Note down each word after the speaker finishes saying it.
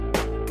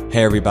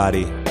Hey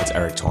everybody, it's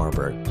Eric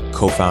Torenberg,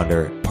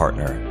 co-founder,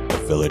 partner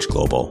of Village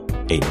Global,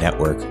 a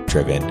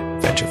network-driven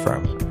venture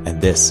firm.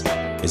 And this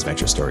is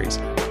Venture Stories,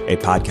 a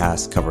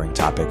podcast covering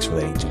topics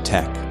relating to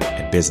tech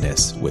and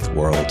business with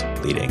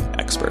world-leading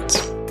experts.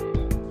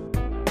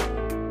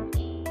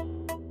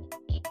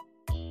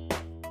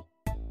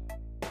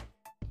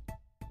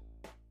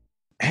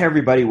 Hey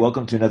everybody,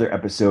 welcome to another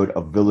episode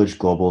of Village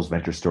Global's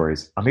Venture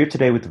Stories. I'm here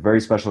today with a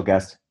very special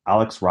guest,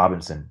 Alex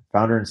Robinson,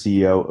 founder and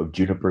CEO of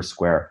Juniper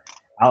Square.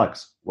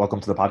 Alex, welcome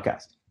to the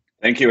podcast.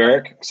 Thank you,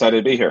 Eric. Excited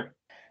to be here.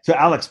 So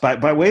Alex,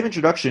 by way of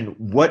introduction,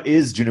 what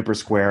is Juniper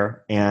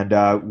Square and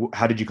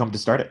how did you come to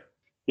start it?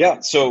 Yeah,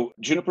 so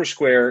Juniper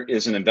Square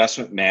is an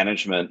investment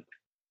management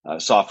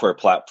software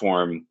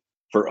platform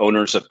for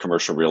owners of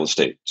commercial real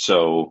estate.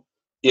 So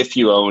if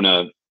you own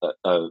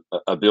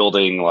a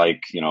building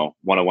like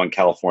 101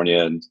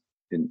 California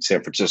in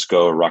San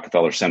Francisco or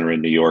Rockefeller Center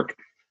in New York,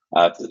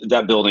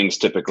 that building is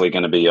typically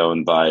going to be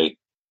owned by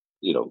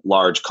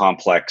large,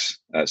 complex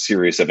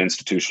series of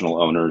institutional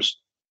owners.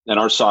 And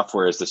our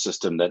software is the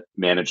system that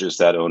manages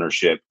that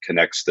ownership,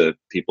 connects the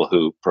people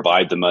who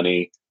provide the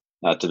money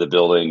to the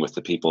building with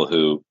the people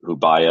who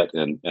buy it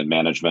and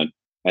management.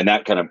 And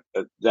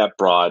that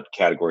broad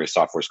category of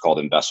software is called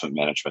investment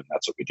management.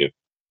 That's what we do.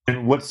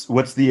 And what's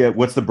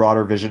the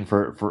broader vision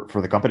for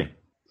the company?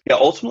 Yeah,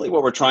 ultimately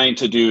what we're trying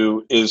to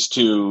do is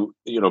to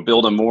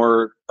build a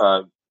more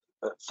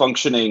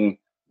functioning,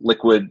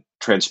 liquid,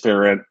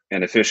 transparent,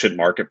 and efficient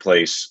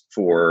marketplace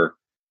for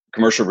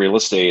commercial real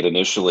estate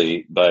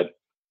initially, but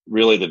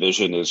really the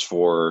vision is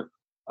for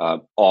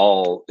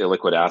all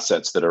illiquid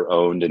assets that are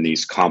owned in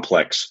these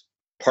complex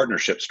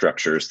partnership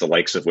structures, the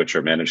likes of which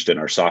are managed in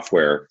our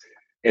software.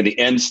 And the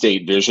end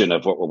state vision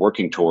of what we're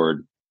working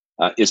toward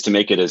is to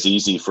make it as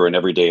easy for an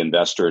everyday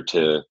investor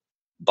to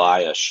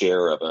buy a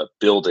share of a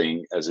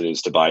building as it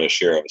is to buy a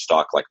share of a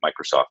stock like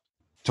Microsoft.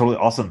 Totally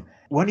awesome.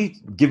 Why don't you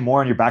give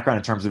more on your background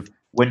in terms of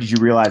when did you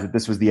realize that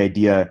this was the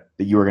idea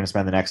that you were going to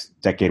spend the next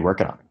decade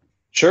working on?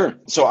 Sure.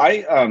 So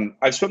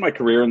I've spent my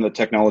career in the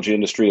technology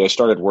industry. I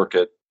started work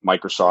at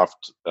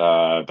Microsoft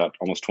about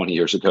almost 20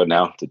 years ago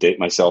now, to date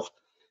myself.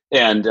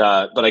 And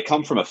but I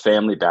come from a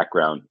family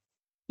background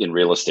in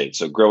real estate.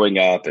 So growing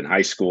up in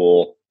high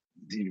school,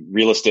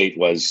 real estate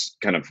was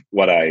kind of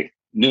what I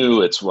knew.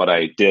 It's what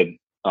I did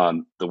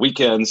on the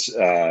weekends.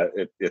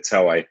 It's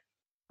how I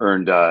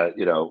earned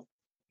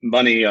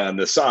money on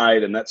the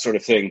side and that sort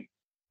of thing.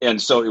 And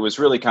so it was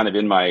really kind of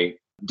in my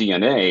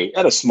DNA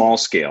at a small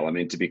scale. I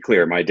mean, to be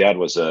clear, my dad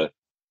was a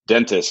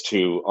dentist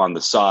who on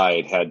the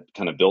side had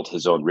kind of built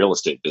his own real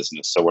estate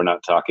business. So we're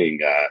not talking,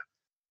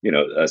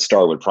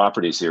 Starwood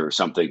Properties here or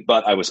something,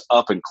 but I was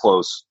up and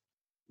close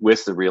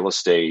with the real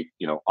estate,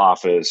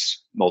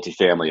 office,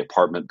 multifamily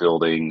apartment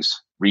buildings,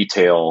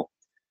 retail,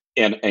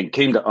 and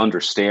came to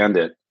understand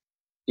it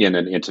in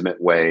an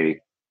intimate way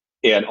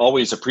and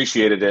always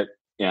appreciated it.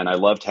 And I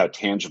loved how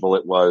tangible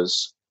it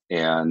was.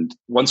 And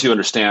once you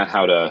understand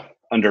how to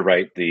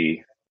underwrite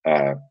the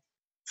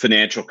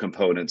financial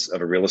components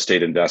of a real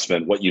estate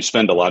investment, what you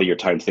spend a lot of your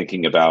time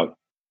thinking about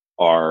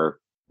are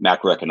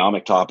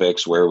macroeconomic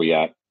topics. Where are we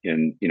at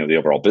in the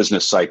overall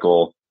business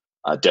cycle?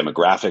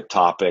 Demographic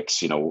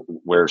topics.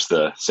 Where's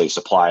the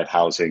supply of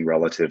housing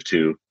relative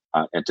to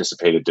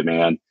anticipated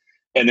demand?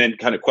 And then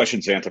kind of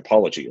questions of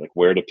anthropology, like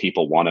where do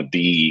people want to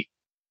be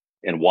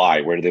and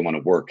why? Where do they want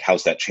to work?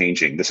 How's that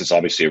changing? This is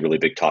obviously a really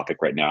big topic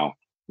right now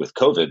with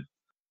COVID.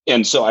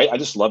 And so I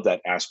just love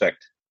that aspect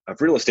of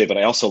real estate, but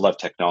I also love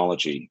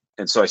technology.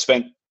 And so I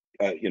spent,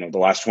 the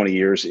last 20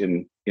 years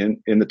in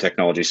the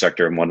technology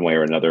sector in one way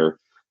or another.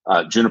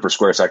 Juniper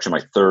Square is actually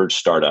my third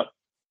startup.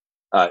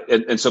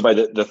 And so by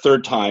the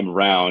third time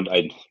round,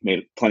 I'd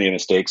made plenty of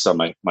mistakes on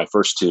my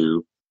first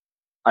two.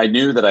 I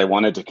knew that I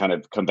wanted to kind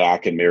of come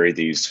back and marry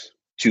these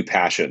two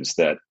passions,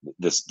 that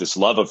this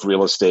love of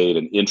real estate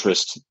and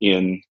interest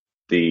in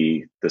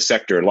the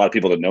sector. And a lot of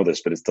people don't know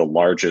this, but it's the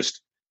largest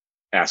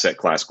asset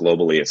class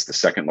globally. It's the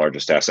second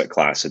largest asset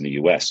class in the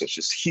US. So it's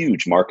just a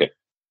huge market.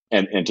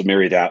 And to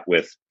marry that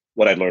with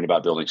what I'd learned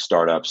about building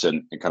startups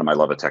and kind of my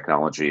love of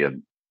technology.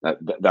 And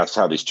that's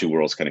how these two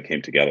worlds kind of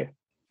came together.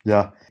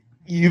 Yeah.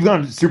 You've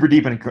gone super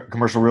deep in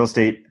commercial real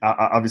estate.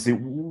 Obviously,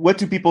 what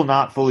do people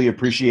not fully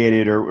appreciate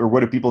it, or what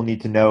do people need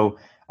to know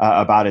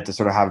about it to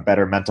sort of have a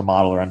better mental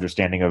model or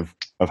understanding of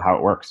how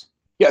it works?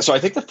 Yeah. So I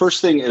think the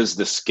first thing is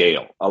the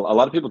scale. A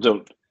lot of people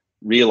don't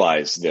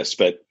realize this,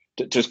 but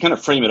to kind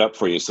of frame it up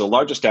for you. So the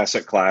largest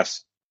asset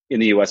class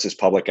in the US is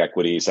public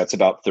equities. That's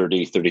about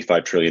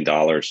 $35 trillion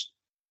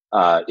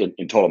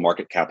in total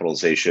market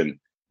capitalization.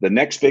 The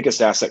next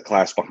biggest asset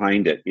class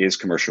behind it is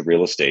commercial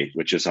real estate,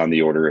 which is on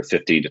the order of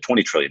 $15 to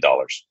 $20 trillion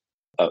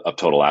of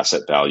total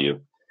asset value.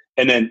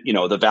 And then,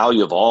 the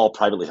value of all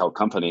privately held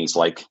companies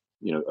like,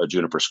 a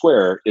Juniper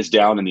Square is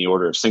down in the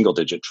order of single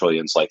digit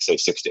trillions, like say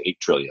 6 to 8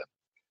 trillion.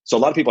 So a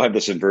lot of people have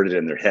this inverted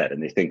in their head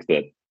and they think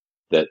that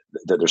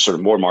there's sort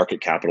of more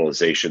market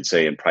capitalization,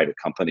 say, in private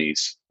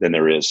companies than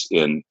there is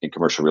in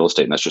commercial real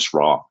estate. And that's just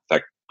wrong. In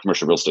fact,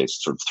 commercial real estate is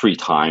sort of 3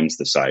 times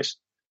the size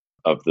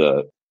of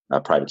the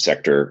private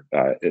sector,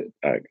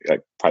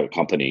 private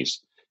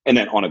companies. And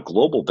then on a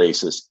global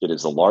basis, it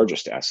is the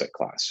largest asset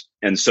class.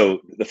 And so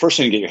the first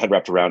thing to get your head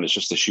wrapped around is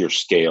just the sheer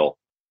scale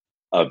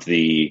of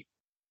the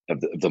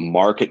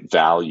market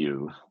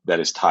value that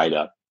is tied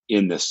up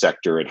in this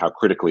sector and how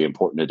critically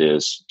important it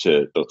is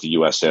to both the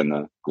US and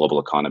the global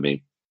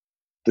economy.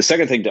 The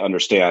second thing to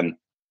understand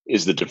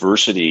is the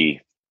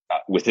diversity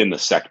within the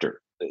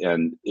sector.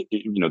 And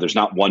there's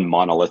not one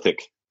monolithic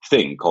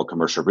thing called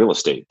commercial real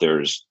estate.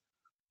 There's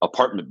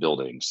apartment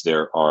buildings,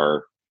 there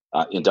are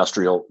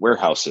industrial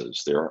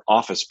warehouses, there are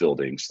office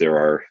buildings, there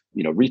are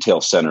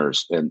retail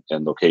centers and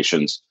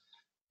locations,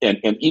 and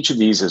each of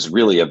these is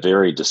really a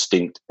very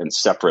distinct and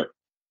separate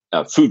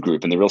food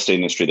group. In the real estate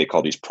industry, they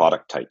call these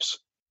product types,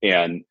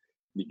 and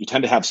you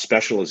tend to have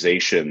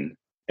specialization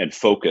and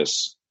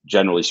focus,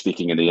 generally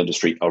speaking, in the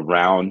industry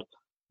around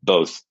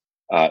both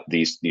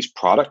these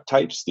product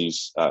types,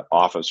 these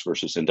office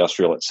versus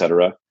industrial, et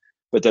cetera.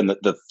 But then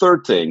the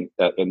third thing,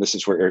 and this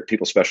is where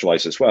people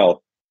specialize as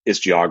well, is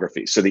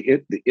geography. So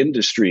the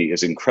industry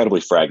is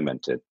incredibly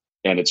fragmented,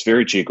 and it's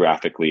very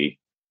geographically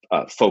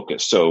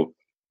focused. So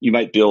you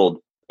might build,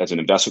 as an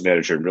investment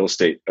manager in real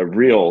estate, a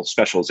real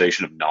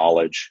specialization of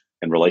knowledge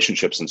and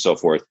relationships and so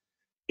forth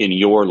in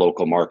your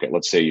local market.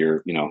 Let's say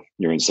you're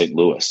in St.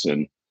 Louis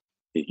and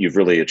you've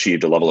really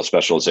achieved a level of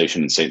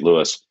specialization in St.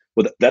 Louis.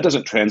 Well, that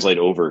doesn't translate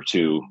over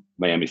to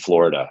Miami,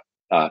 Florida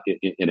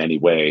in any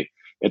way.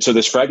 And so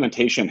this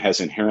fragmentation has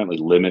inherently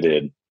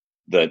limited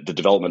the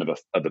development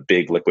of a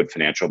big liquid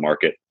financial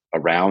market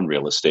around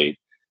real estate.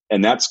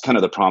 And that's kind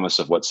of the promise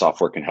of what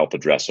software can help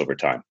address over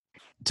time.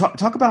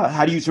 Talk about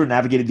how do you sort of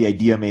navigated the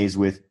idea maze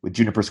with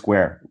Juniper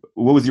Square?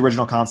 What was the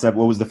original concept?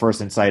 What was the first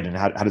insight, and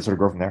how did it sort of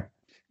grow from there?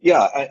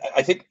 Yeah,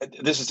 I think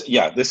this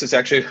is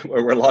actually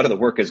where a lot of the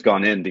work has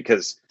gone in,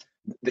 because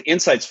the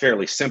insight's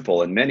fairly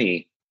simple, and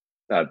many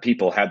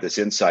people had this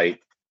insight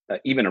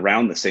even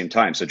around the same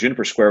time. So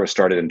Juniper Square was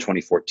started in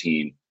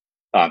 2014.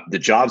 The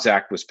Jobs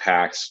Act was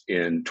passed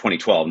in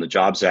 2012, and the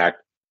Jobs Act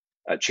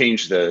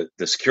changed the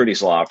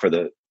securities law for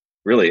the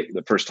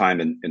first time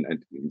in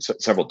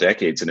several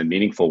decades in a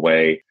meaningful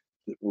way,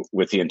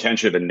 with the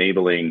intention of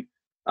enabling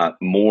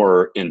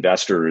more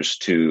investors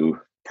to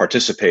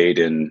participate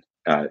in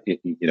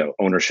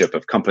ownership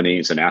of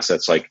companies and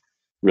assets like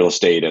real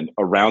estate. And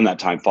around that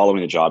time,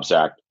 following the Jobs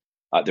Act,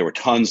 there were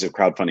tons of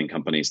crowdfunding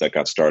companies that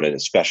got started,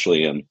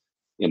 especially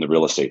in the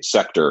real estate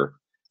sector.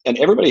 And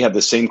everybody had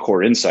the same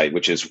core insight,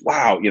 which is,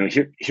 wow,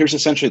 here's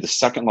essentially the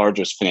second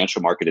largest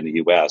financial market in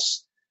the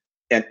US.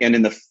 And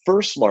in the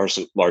first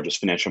largest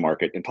financial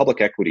market, in public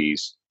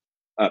equities,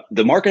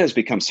 the market has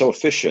become so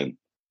efficient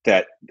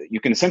that you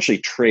can essentially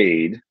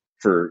trade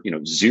for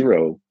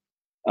zero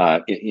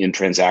in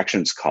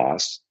transactions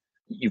costs.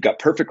 You've got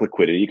perfect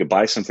liquidity. You can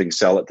buy something,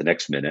 sell it the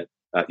next minute.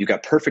 You've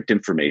got perfect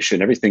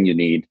information. Everything you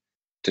need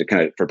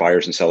to for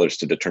buyers and sellers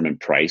to determine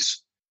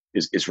price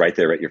is right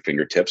there at your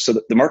fingertips.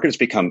 So the market has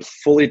become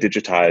fully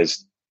digitized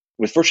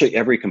with virtually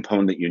every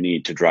component you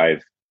need to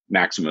drive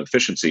maximum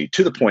efficiency,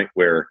 to the point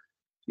where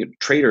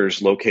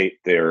traders locate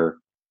their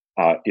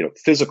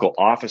physical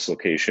office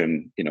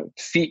location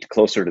feet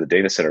closer to the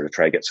data center to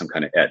try to get some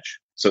kind of edge.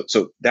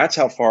 So that's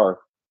how far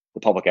the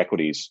public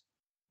equities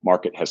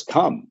market has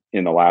come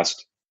in the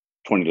last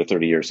 20 to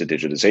 30 years of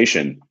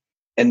digitization.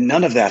 And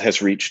none of that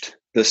has reached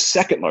the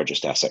second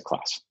largest asset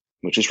class,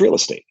 which is real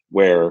estate,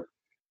 where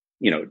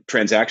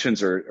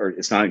transactions are,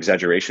 it's not an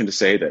exaggeration to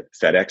say that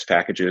FedEx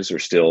packages are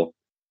still,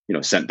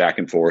 sent back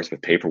and forth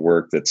with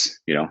paperwork that's,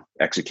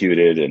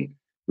 executed and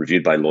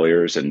reviewed by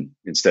lawyers. And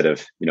instead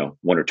of, $1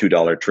 or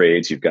 $2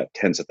 trades, you've got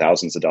tens of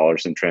thousands of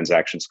dollars in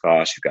transactions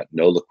costs. You've got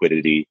no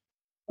liquidity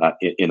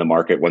in the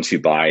market. Once you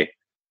buy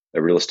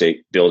a real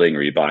estate building,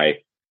 or you buy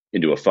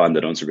into a fund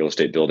that owns a real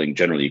estate building,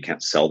 generally you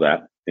can't sell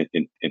that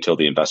until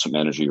the investment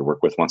manager you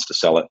work with wants to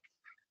sell it.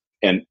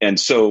 And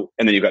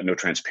then you've got no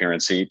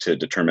transparency to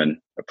determine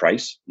a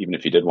price, even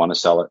if you did want to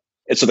sell it.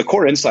 And so the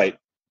core insight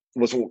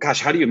was, well,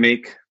 gosh, how do you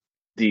make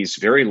these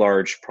very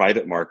large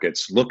private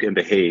markets look and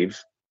behave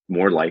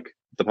more like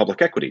the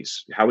public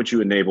equities? How would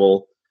you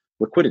enable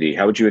liquidity?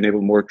 How would you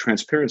enable more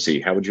transparency?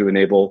 How would you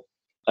enable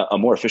a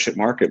more efficient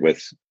market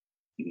with,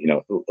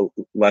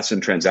 less in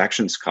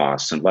transactions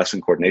costs and less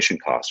in coordination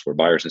costs, where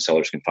buyers and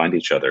sellers can find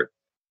each other?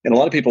 And a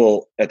lot of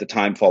people at the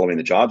time following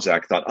the Jobs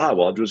Act thought,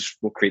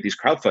 we'll create these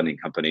crowdfunding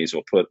companies.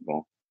 We'll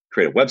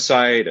create a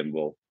website, and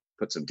we'll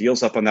put some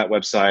deals up on that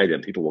website,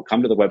 and people will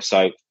come to the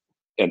website,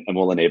 and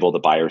we'll enable the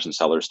buyers and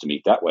sellers to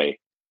meet that way.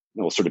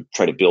 And we'll sort of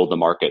try to build the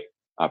market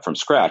from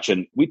scratch.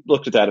 And we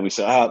looked at that and we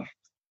said,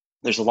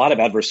 there's a lot of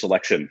adverse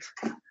selection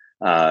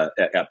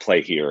at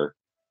play here,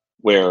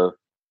 where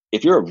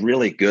if you're a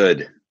really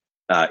good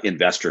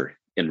investor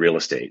in real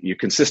estate, you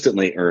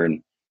consistently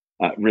earn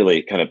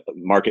really kind of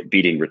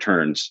market-beating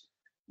returns,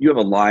 you have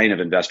a line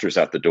of investors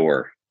out the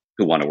door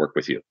who want to work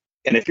with you.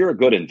 And if you're a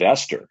good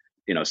investor,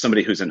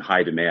 somebody who's in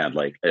high demand,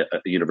 like a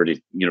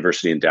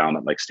university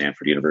endowment like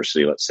Stanford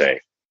University, let's say,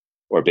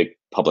 or a big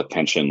public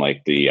pension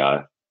like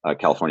the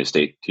California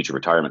State Teacher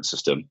Retirement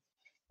System,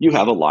 you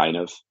have a line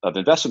of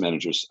investment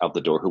managers out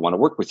the door who want to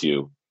work with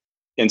you.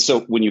 And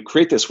so when you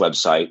create this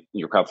website,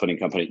 your crowdfunding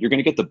company, you're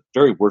going to get the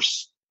very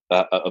worst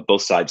of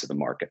both sides of the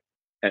market.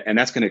 And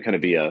that's going to kind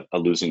of be a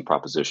losing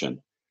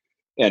proposition.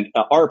 And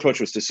our approach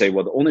was to say,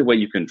 well, the only way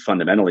you can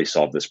fundamentally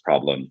solve this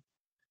problem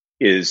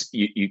is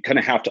you kind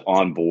of have to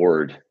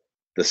onboard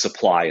the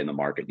supply in the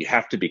market. You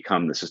have to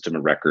become the system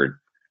of record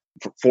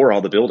for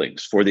all the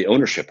buildings, for the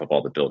ownership of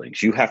all the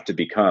buildings. You have to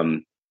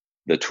become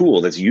the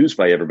tool that's used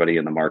by everybody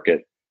in the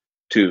market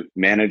to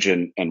manage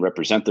and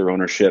represent their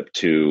ownership,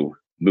 to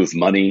move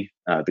money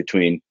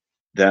between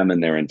them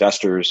and their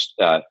investors.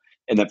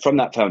 And then from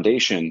that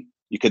foundation,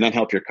 you can then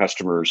help your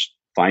customers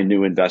find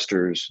new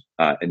investors,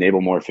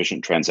 enable more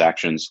efficient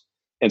transactions.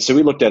 And so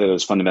we looked at it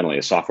as fundamentally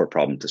a software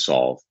problem to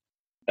solve.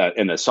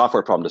 And the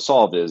software problem to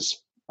solve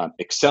is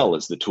Excel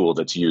is the tool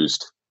that's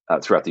used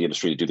throughout the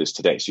industry to do this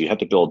today. So you have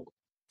to build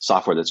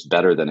software that's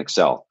better than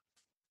Excel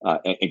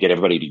and get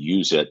everybody to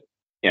use it.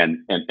 And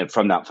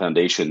from that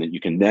foundation, that you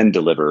can then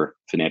deliver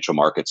financial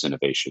markets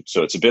innovation.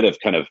 So it's a bit of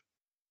kind of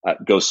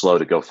go slow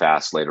to go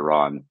fast later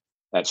on.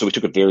 So we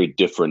took a very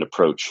different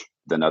approach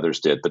than others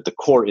did. But the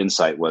core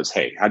insight was,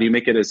 hey, how do you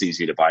make it as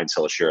easy to buy and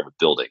sell a share of a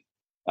building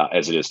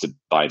as it is to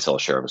buy and sell a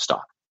share of a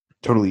stock?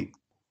 Totally.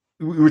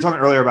 We were talking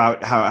earlier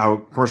about how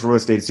commercial real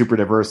estate is super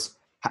diverse.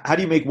 How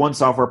do you make one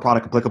software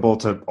product applicable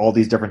to all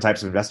these different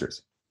types of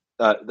investors?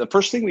 The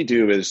first thing we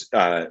do is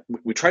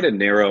we try to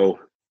narrow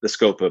the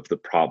scope of the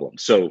problem.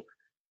 So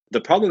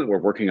the problem that we're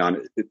working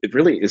on, it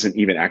really isn't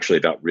even actually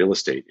about real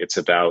estate. It's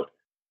about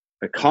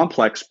a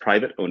complex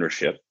private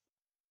ownership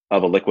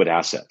of a liquid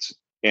assets.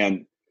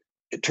 And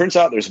it turns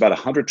out there's about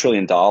 $100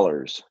 trillion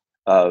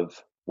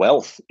of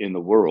wealth in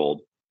the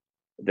world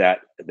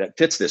that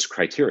fits this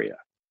criteria.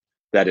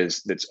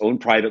 That's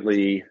owned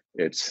privately.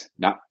 It's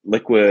not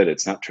liquid.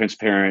 It's not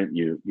transparent.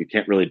 You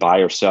can't really buy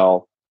or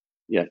sell,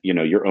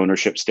 your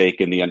ownership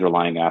stake in the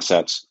underlying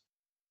assets.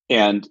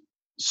 And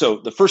so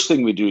the first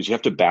thing we do is you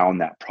have to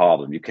bound that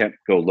problem. You can't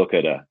go look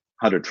at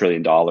 $100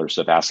 trillion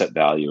of asset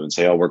value and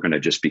say, oh, we're going to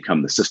just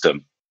become the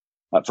system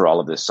for all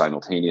of this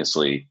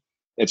simultaneously.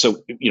 And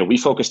so, we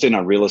focused in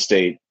on real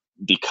estate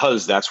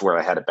because that's where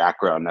I had a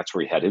background. That's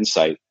where we had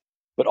insight.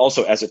 But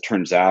also, as it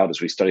turns out, as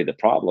we studied the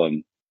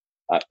problem,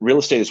 real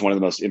estate is one of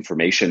the most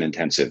information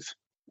intensive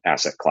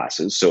asset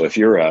classes. So if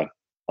you're a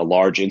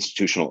large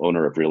institutional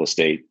owner of real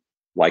estate,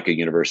 like a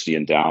university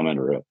endowment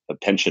or a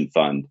pension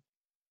fund,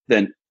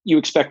 then you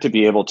expect to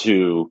be able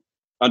to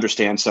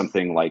understand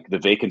something like the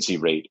vacancy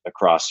rate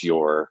across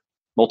your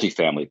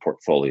multifamily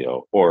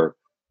portfolio or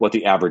what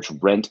the average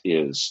rent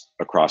is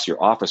across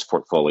your office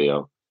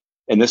portfolio.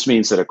 And this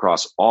means that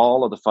across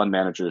all of the fund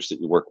managers that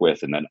you work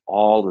with and then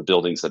all the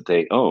buildings that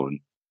they own,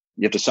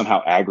 you have to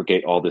somehow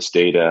aggregate all this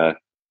data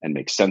and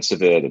make sense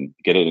of it and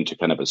get it into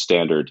kind of a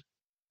standard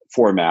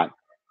format.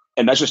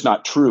 And that's just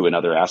not true in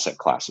other asset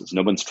classes.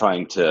 No one's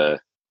trying to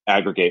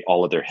aggregate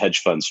all of their hedge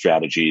fund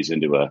strategies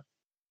into a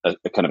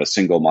kind of a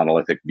single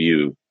monolithic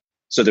view.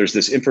 So there's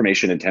this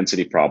information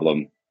intensity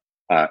problem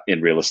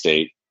in real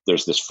estate.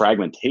 There's this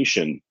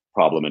fragmentation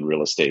problem in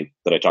real estate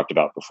that I talked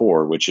about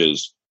before, which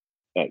is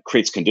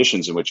creates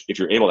conditions in which if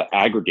you're able to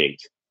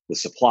aggregate the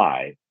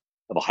supply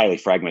of a highly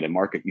fragmented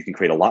market, you can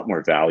create a lot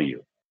more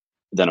value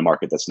than a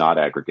market that's not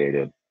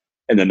aggregated.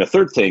 And then the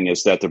third thing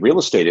is that the real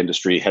estate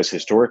industry has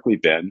historically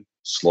been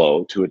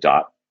slow to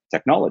adopt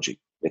technology.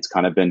 It's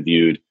kind of been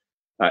viewed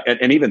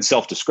and even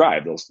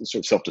self-described. They'll sort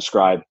of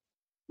self-describe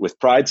with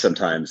pride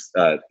sometimes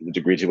the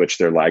degree to which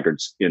they're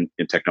laggards in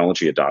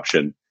technology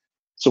adoption.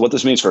 So what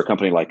this means for a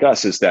company like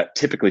us is that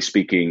typically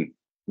speaking,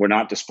 we're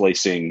not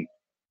displacing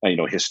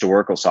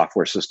historical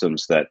software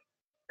systems that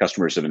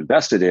customers have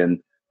invested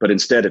in, but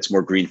instead it's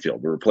more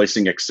greenfield. We're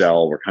replacing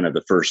Excel. We're kind of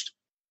the first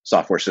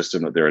software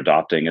system that they're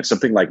adopting. And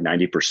something like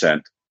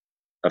 90%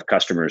 of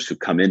customers who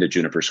come into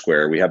Juniper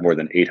Square, we have more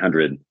than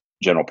 800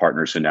 general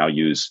partners who now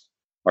use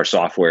our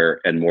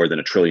software and more than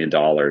 $1 trillion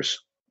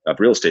of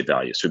real estate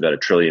value. So about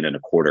 $1.25 trillion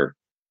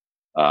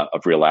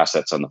of real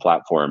assets on the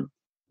platform.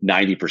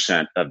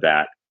 90% of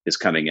that is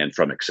coming in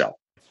from Excel.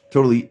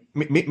 Totally.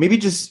 Maybe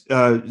just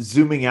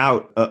zooming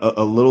out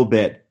a little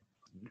bit,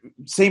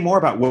 say more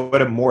about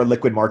what a more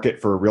liquid market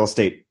for real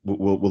estate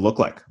will look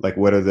like. Like,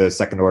 what are the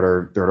second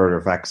order, third order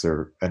effects,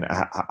 and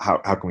how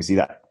can we see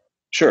that?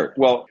 Sure.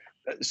 Well,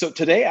 so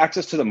today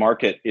access to the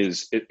market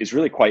is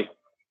really quite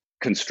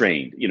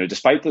constrained.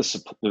 Despite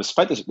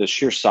the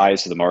sheer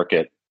size of the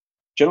market,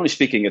 generally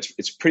speaking,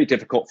 it's pretty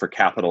difficult for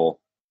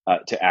capital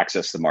to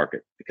access the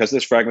market because of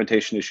this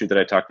fragmentation issue that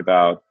I talked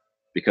about,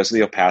 because of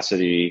the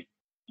opacity.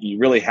 You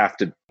really have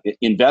to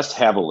invest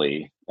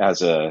heavily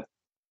as an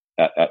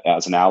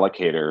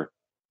allocator,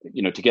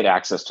 to get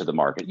access to the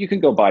market. You can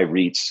go buy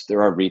REITs.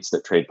 There are REITs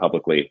that trade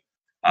publicly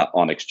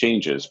on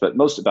exchanges, but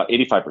about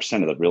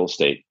 85% of the real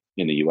estate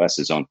in the U.S.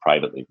 is owned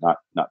privately, not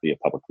via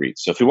public REITs.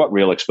 So if you want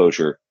real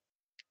exposure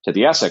to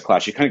the asset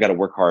class, you kind of got to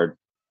work hard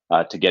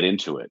to get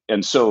into it.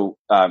 And so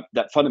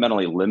that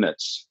fundamentally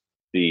limits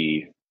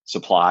the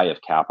supply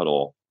of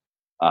capital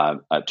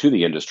to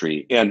the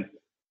industry. And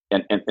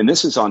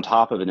this is on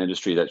top of an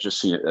industry that's just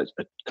seen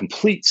a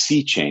complete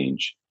sea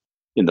change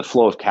in the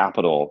flow of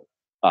capital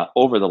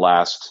over the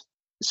last,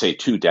 say,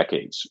 2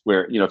 decades.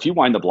 Where if you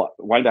wind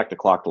back the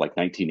clock to like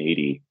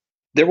 1980,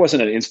 there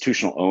wasn't an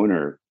institutional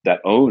owner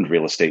that owned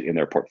real estate in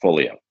their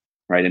portfolio,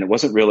 right? And it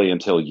wasn't really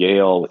until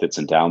Yale, with its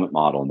endowment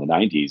model in the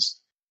 90s,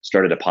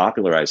 started to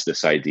popularize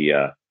this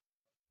idea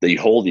that you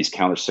hold these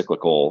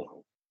countercyclical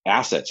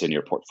assets in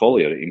your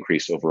portfolio to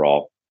increase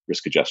overall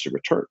risk-adjusted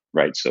return,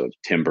 right? So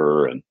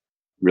timber and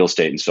real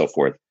estate and so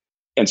forth.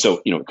 And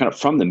so, kind of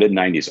from the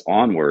mid-90s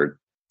onward,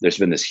 there's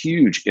been this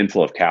huge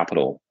inflow of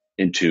capital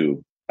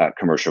into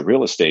commercial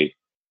real estate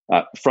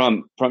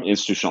from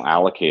institutional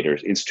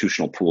allocators,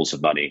 institutional pools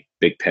of money,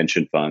 big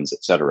pension funds,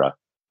 et cetera,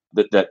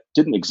 that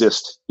didn't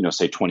exist,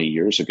 say 20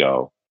 years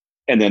ago.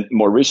 And then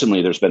more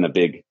recently, there's been a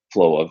big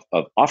flow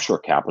of offshore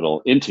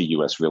capital into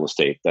U.S. real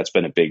estate. That's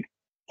been a big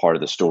part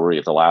of the story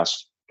of the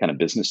last kind of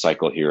business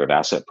cycle here of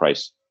asset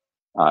price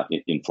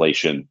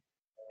inflation.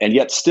 And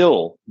yet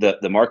still,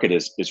 the market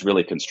is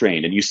really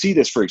constrained. And you see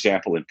this, for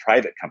example, in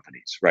private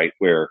companies, right?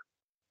 Where,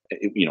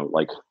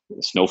 like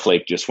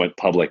Snowflake just went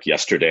public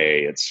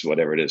yesterday. It's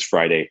whatever it is,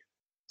 Friday,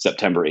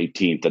 September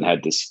 18th, and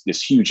had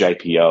this huge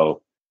IPO.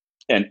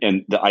 And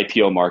the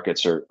IPO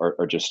markets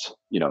are just,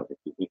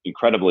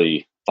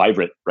 incredibly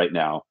vibrant right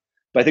now.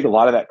 But I think a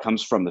lot of that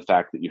comes from the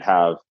fact that you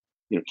have,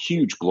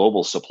 huge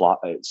global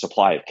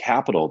supply of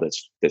capital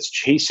that's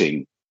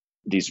chasing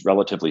these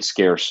relatively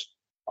scarce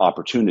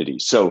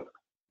opportunities. So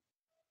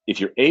if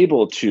you're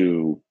able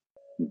to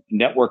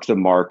network the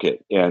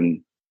market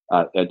and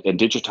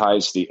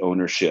digitize the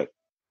ownership,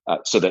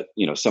 so that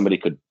somebody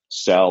could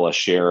sell a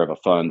share of a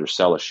fund or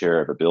sell a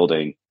share of a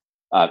building,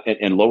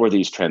 and lower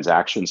these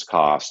transactions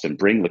costs and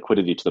bring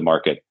liquidity to the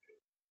market,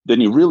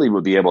 then you really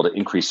would be able to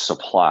increase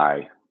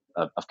supply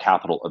of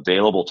capital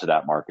available to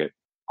that market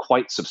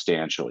quite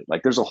substantially.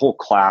 Like there's a whole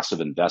class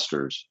of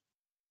investors,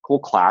 whole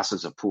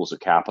classes of pools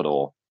of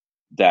capital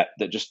that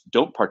just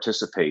don't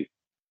participate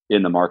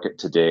in the market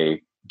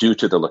today due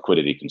to the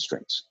liquidity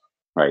constraints,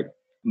 right?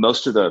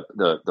 Most of the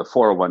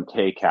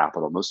 401k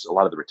capital, a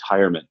lot of the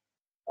retirement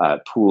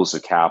pools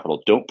of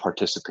capital don't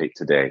participate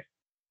today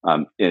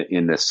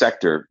in this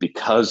sector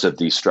because of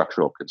these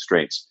structural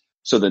constraints.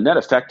 So the net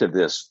effect of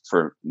this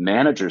for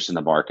managers in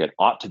the market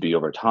ought to be,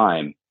 over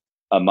time,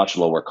 a much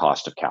lower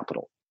cost of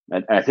capital.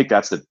 And I think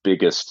that's the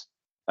biggest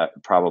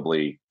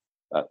probably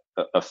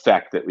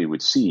effect that we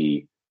would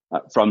see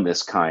from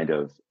this kind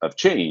of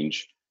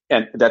change.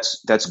 And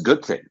that's a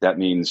good thing. That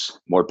means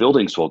more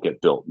buildings will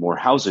get built, more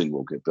housing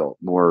will get built,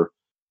 more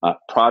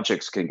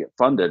projects can get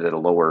funded at a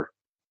lower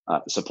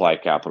supply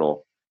of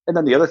capital. And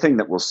then the other thing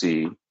that we'll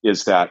see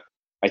is that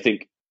I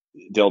think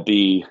there'll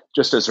be,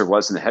 just as there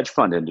was in the hedge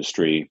fund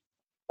industry,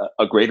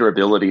 a greater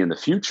ability in the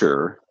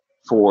future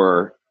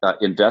for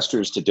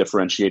investors to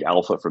differentiate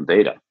alpha from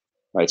beta,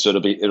 right? So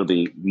it'll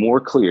be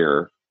more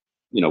clear,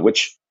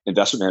 which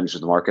investment managers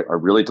in the market are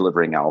really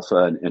delivering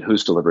alpha and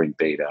who's delivering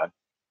beta.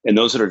 And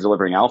those that are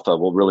delivering alpha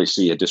will really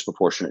see a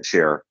disproportionate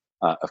share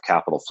of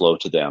capital flow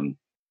to them.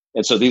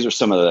 And so these are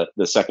some of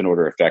the second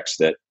order effects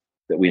that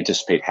we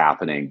anticipate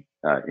happening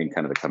in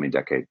kind of the coming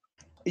decade.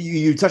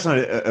 You touched on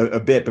it a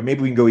bit, but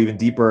maybe we can go even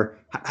deeper.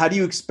 How do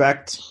you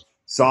expect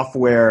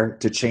software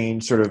to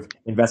change sort of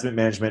investment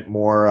management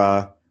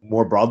more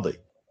broadly?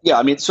 Yeah,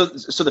 I mean, so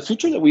the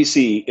future that we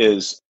see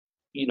is,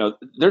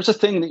 there's a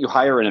thing that you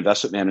hire an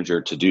investment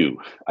manager to do,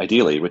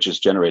 ideally, which is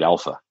generate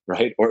alpha,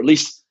 right? Or at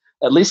least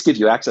give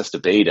you access to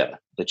beta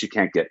that you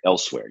can't get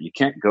elsewhere. You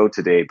can't go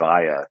today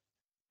buy a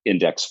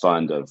index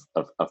fund of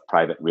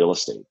private real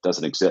estate. It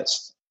doesn't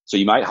exist. So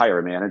you might hire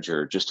a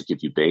manager just to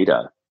give you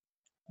beta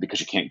because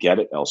you can't get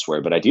it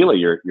elsewhere. But ideally,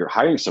 you're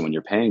hiring someone,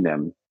 you're paying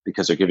them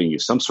because they're giving you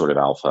some sort of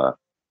alpha.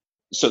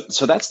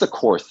 So that's the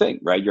core thing,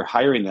 right? You're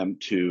hiring them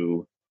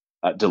to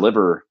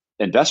deliver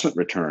investment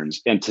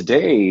returns. And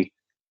today,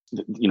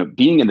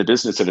 being in the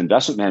business of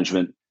investment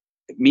management,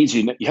 it means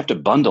you have to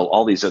bundle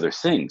all these other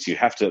things. You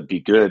have to be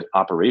good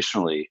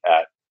operationally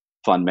at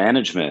fund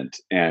management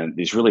and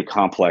these really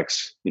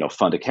complex,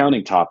 fund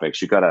accounting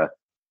topics. You got to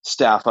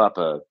staff up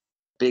a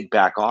big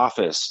back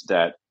office,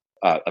 that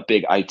a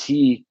big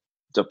IT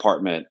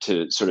department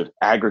to sort of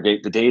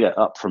aggregate the data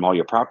up from all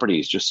your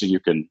properties, just so you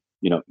can,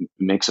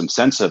 make some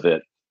sense of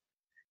it.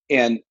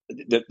 And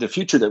the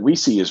future that we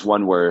see is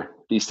one where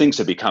these things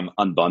have become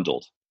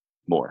unbundled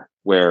more,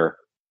 where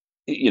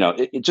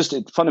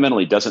it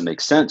fundamentally doesn't make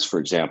sense, for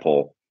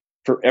example,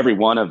 for every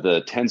one of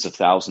the tens of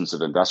thousands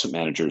of investment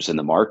managers in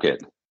the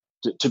market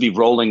to be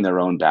rolling their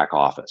own back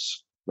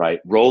office, right?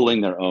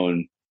 Rolling their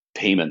own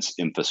payments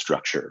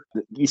infrastructure.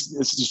 This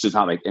just does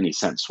not make any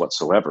sense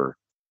whatsoever.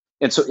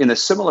 And so in a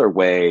similar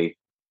way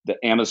that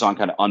Amazon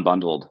kind of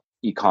unbundled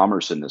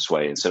e-commerce in this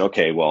way and said,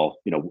 okay, well,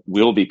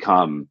 we'll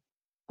become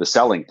the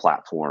selling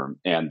platform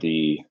and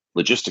the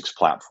logistics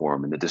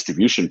platform and the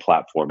distribution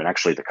platform and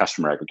actually the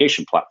customer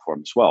aggregation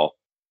platform as well.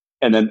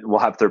 And then we'll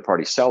have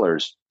third-party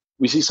sellers.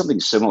 We see something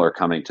similar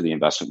coming to the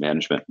investment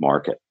management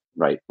market,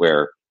 right?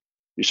 Where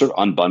you're sort of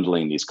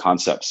unbundling these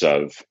concepts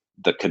of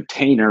the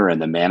container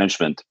and the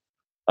management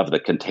of the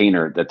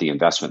container that the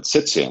investment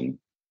sits in,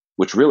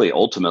 which really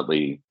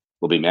ultimately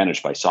will be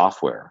managed by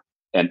software.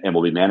 and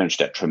will be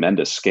managed at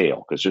tremendous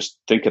scale. Because just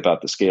think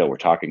about the scale we're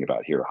talking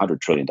about here,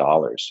 $100 trillion.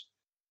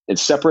 And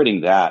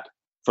separating that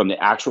from the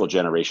actual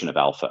generation of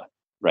alpha,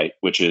 right?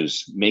 Which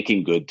is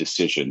making good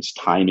decisions,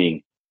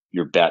 timing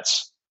your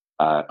bets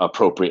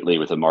appropriately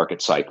with a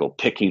market cycle,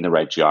 picking the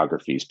right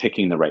geographies,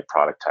 picking the right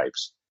product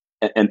types.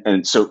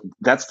 And so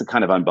that's the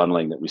kind of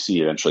unbundling that we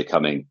see eventually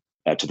coming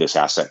to this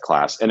asset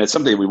class. And it's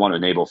something we want to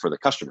enable for the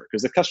customer,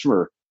 because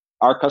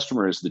our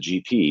customer is the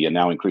GP, and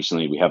now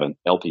increasingly we have an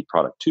LP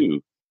product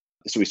too.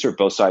 So we serve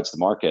both sides of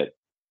the market.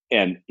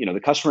 And the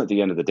customer at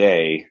the end of the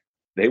day,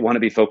 they want to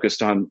be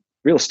focused on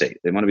real estate.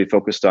 They want to be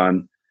focused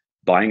on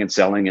buying and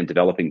selling and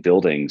developing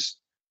buildings.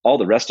 All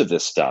the rest of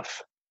this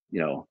stuff,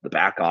 the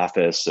back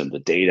office and the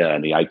data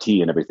and the IT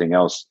and everything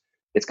else,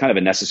 it's kind of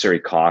a necessary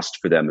cost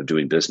for them of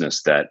doing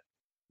business that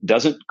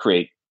doesn't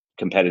create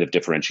competitive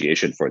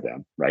differentiation for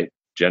them, right?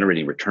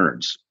 Generating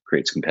returns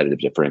creates competitive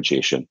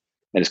differentiation,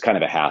 and it's kind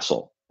of a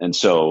hassle. And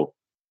so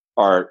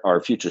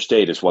our future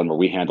state is one where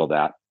we handle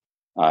that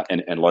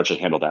and largely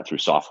handle that through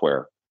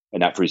software.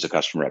 And that frees the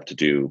customer up to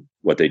do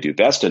what they do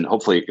best, and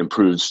hopefully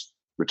improves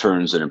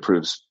returns and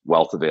improves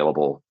wealth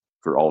available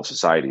for all of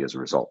society as a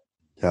result.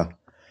 Yeah.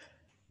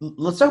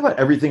 Let's talk about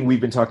everything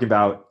we've been talking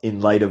about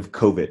in light of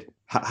COVID.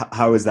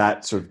 How has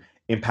that sort of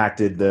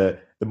impacted the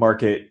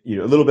market, a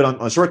little bit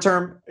on short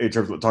term, in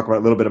terms of talk about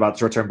a little bit about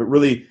short term, but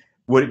really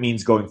what it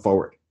means going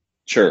forward?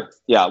 Sure.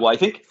 Yeah. Well, I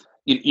think,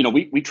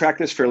 we track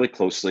this fairly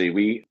closely.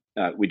 We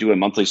do a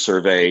monthly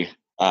survey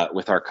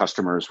with our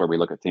customers where we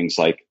look at things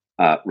like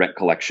rent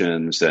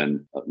collections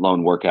and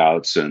loan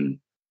workouts,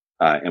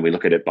 and we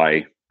look at it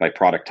by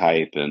product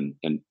type and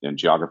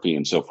geography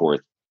and so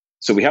forth.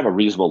 So we have a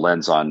reasonable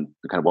lens on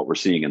kind of what we're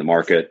seeing in the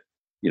market,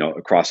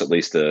 across at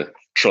least $1.25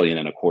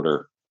 trillion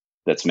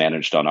that's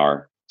managed on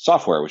our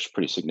software, which is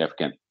pretty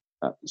significant,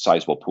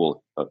 sizable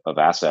pool of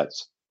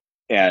assets.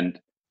 And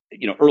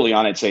early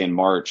on, I'd say in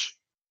March,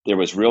 there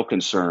was real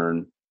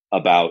concern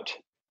about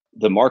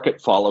the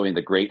market following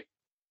the great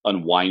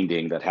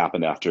unwinding that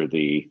happened after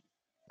the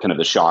kind of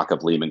the shock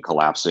of Lehman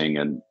collapsing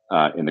and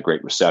in the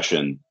Great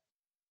Recession,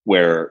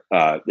 where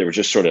there was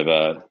just sort of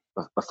a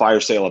fire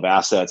sale of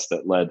assets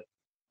that led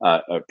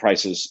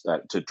prices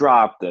to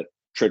drop, that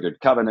triggered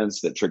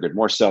covenants, that triggered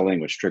more selling,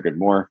 which triggered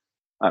more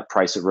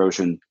price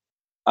erosion.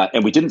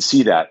 And we didn't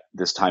see that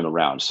this time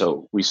around.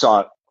 So we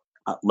saw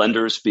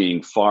lenders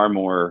being far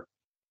more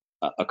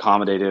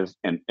accommodative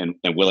and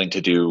willing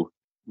to do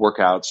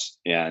workouts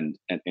and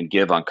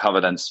give on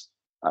covenants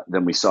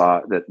than we saw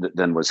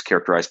than was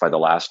characterized by the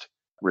last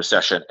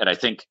recession. And I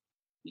think,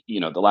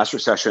 the last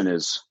recession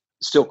is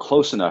still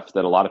close enough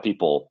that a lot of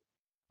people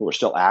who are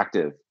still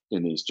active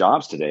in these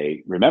jobs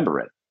today remember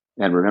it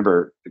and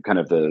remember kind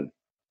of the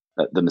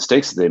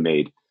mistakes that they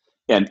made.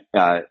 And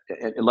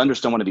lenders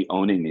don't want to be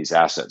owning these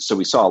assets. So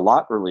we saw a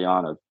lot early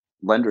on of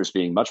lenders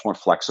being much more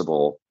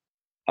flexible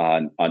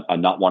on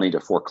not wanting to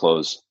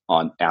foreclose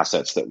on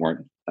assets that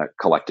weren't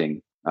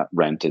collecting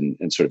rent and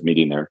sort of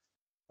meeting their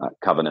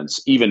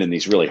covenants, even in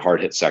these really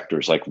hard hit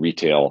sectors like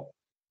retail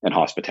and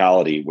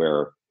hospitality,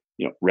 where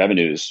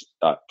revenues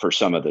for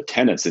some of the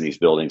tenants in these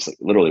buildings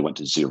literally went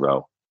to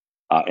zero,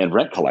 and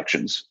rent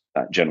collections,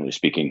 generally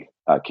speaking,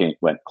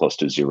 went close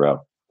to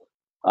zero.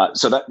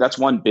 So that's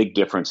one big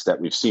difference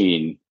that we've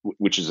seen,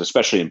 which is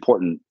especially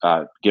important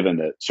given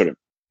the sort of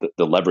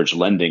the leverage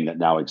lending that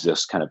now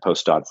exists kind of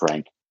post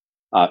Dodd-Frank.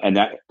 And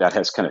that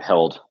has kind of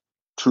held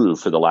true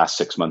for the last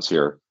 6 months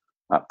here,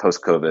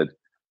 post-COVID.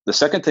 The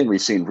second thing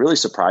we've seen, really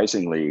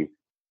surprisingly,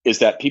 is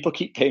that people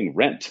keep paying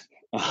rent.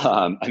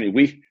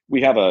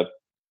 We have a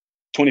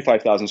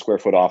 25,000 square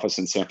foot office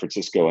in San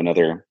Francisco,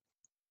 another,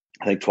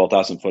 I think,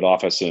 12,000 foot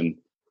office in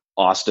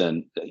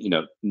Austin,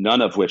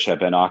 none of which have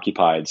been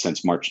occupied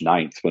since March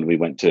 9th when we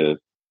went to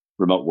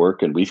remote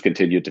work, and we've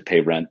continued to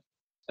pay rent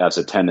as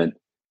a tenant.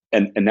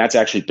 And that's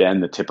actually been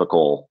the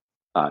typical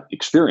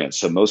experience.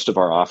 So most of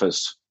our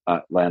office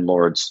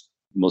landlords,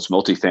 most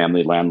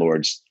multifamily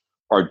landlords,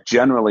 are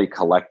generally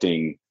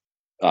collecting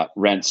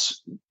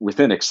rents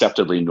within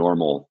acceptably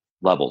normal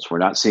levels. We're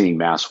not seeing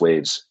mass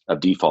waves of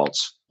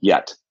defaults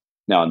yet.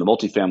 Now, in the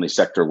multifamily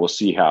sector, we'll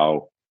see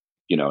how,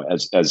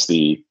 as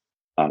the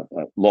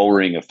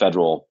lowering of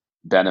federal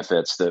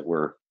benefits that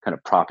were kind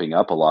of propping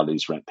up a lot of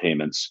these rent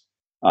payments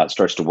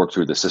starts to work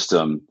through the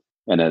system.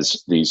 And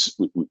as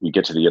we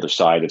get to the other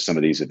side of some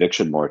of these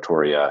eviction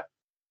moratoria,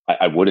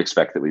 I would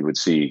expect that we would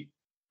see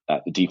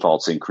the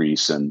defaults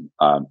increase, and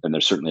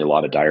there's certainly a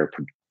lot of dire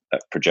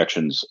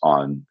projections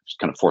on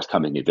kind of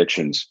forthcoming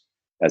evictions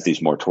as these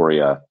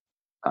moratoria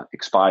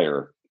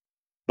expire.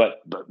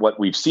 But what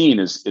we've seen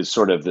is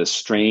sort of this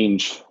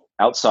strange,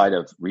 outside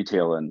of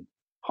retail and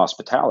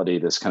hospitality,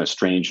 this kind of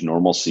strange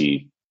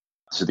normalcy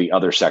to the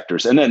other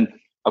sectors. And then,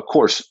 of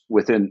course,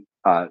 within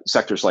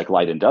sectors like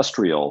light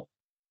industrial,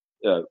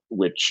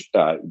 which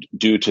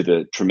due to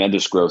the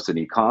tremendous growth in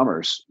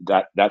e-commerce,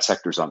 that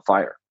sector's on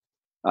fire.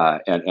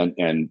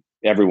 And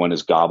everyone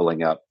is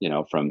gobbling up,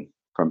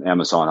 from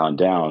Amazon on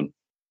down,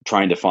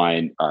 trying to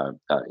find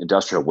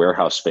industrial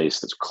warehouse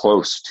space that's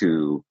close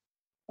to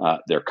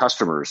their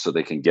customers so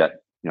they can get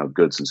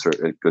goods and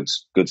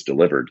goods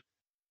delivered.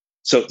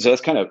 So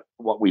that's kind of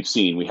what we've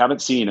seen. We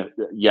haven't seen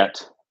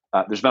yet.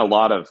 There's been a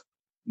lot of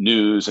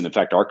news, and in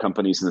fact, our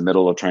company's in the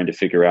middle of trying to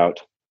figure out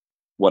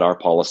what our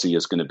policy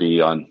is going to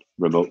be on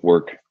remote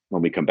work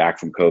when we come back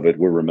from COVID.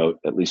 We're remote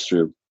at least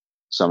through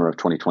summer of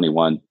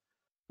 2021,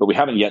 but we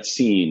haven't yet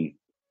seen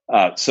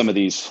some of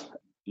these,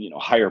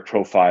 higher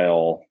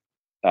profile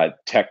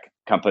tech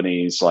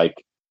companies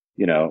like,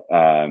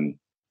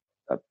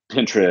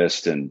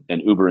 Pinterest and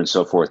Uber and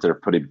so forth that are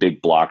putting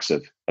big blocks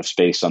of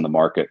space on the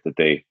market that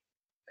they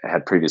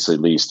had previously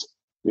leased.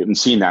 We haven't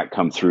seen that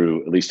come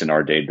through, at least in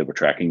our data that we're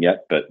tracking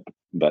yet, but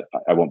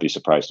I won't be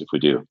surprised if we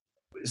do.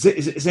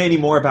 Say any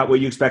more about what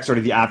you expect sort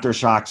of the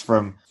aftershocks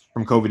from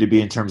COVID to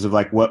be in terms of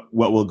like what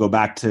will go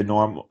back to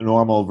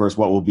normal versus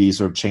what will be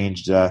sort of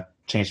changed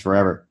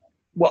forever?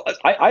 Well,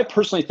 I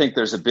personally think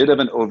there's a bit of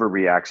an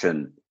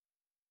overreaction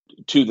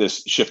to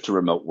this shift to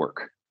remote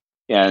work.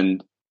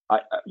 And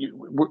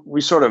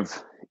we sort of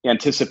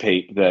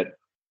anticipate that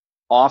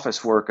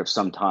office work of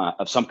some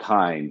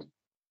kind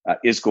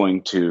is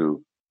going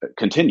to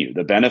continue.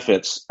 The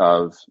benefits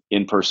of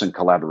in-person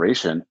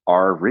collaboration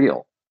are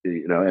real.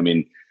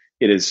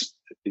 It is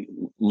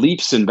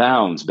leaps and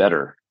bounds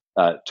better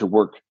to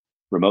work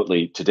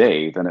remotely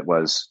today than it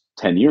was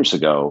 10 years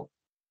ago.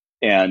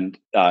 And,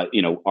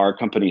 our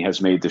company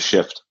has made the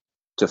shift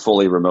to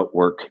fully remote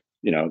work,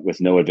 with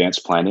no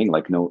advanced planning,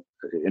 like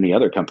any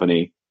other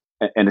company.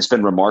 And it's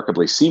been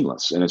remarkably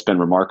seamless and it's been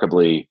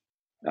remarkably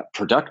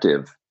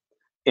productive.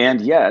 And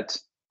yet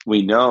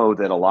we know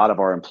that a lot of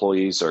our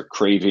employees are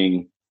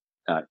craving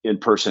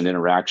in-person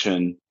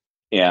interaction.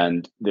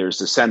 And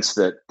there's a sense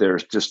that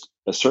there's just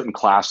a certain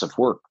class of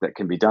work that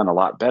can be done a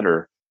lot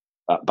better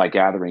by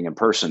gathering in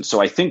person.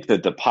 So I think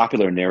that the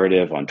popular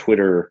narrative on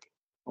Twitter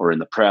or in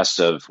the press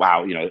of,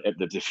 wow,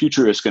 the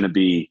future is going to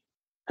be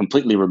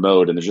completely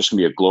remote and there's just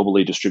going to be a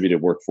globally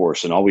distributed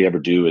workforce and all we ever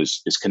do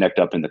is connect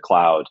up in the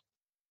cloud,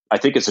 I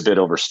think it's a bit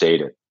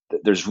overstated.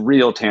 There's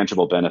real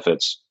tangible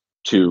benefits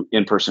to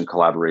in-person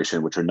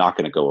collaboration, which are not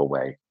going to go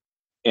away.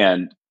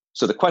 And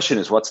so the question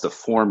is, what's the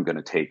form going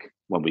to take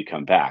when we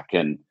come back?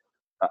 And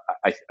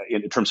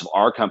in terms of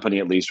our company,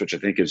 at least, which I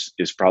think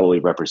is probably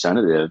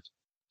representative,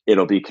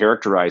 it'll be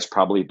characterized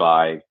probably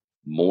by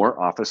more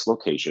office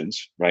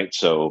locations, right?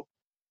 So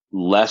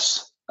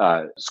less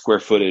square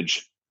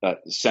footage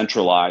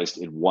centralized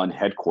in one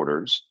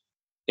headquarters,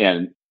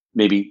 and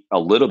maybe a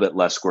little bit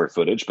less square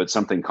footage, but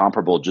something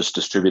comparable just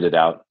distributed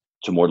out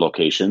to more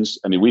locations.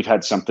 I mean, we've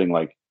had something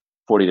like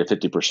 40 to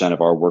 50%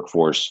 of our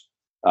workforce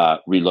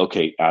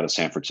relocate out of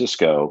San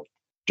Francisco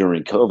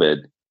during COVID,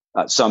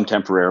 some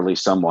temporarily,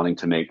 some wanting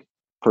to make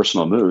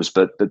personal moves,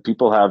 but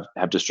people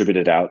have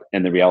distributed out.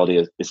 And the reality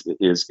is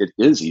it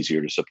is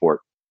easier to support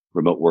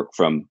remote work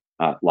from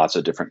lots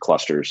of different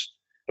clusters.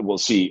 We'll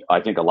see, I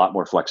think, a lot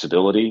more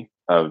flexibility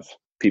of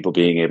people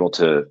being able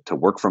to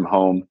work from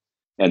home,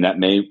 and that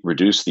may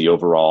reduce the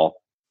overall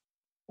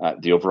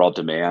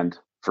demand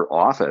for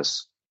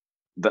office.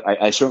 But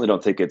I certainly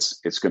don't think it's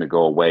going to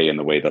go away in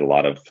the way that a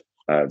lot of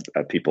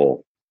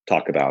people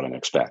talk about and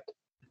expect.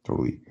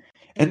 Totally.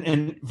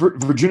 And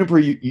for Juniper,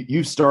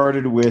 you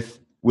started with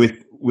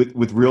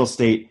real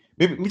estate.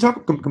 Maybe we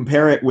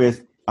compare it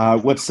with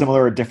what's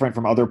similar or different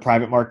from other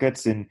private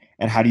markets, and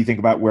how do you think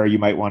about where you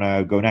might want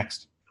to go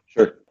next?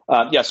 Sure.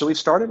 So we've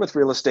started with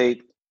real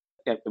estate,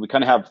 and we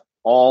kind of have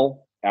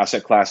all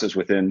asset classes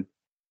within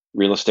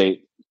real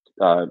estate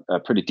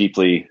pretty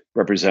deeply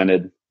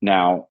represented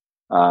now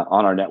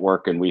on our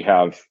network. And we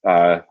have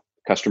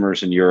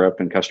customers in Europe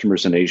and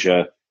customers in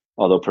Asia,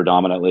 although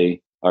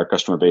predominantly our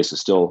customer base is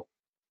still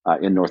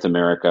in North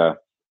America.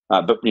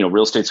 But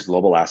real estate's a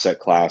global asset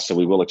class, so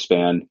we will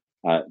expand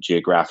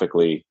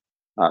geographically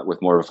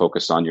with more of a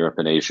focus on Europe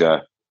and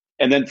Asia.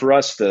 And then for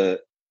us, the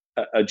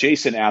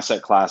adjacent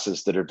asset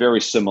classes that are very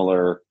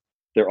similar,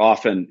 they're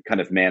often kind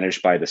of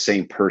managed by the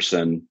same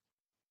person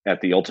at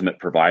the ultimate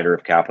provider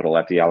of capital,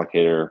 at the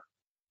allocator,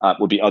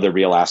 would be other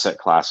real asset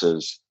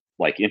classes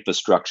like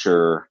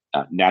infrastructure,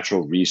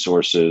 natural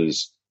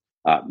resources.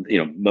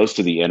 Most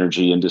of the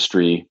energy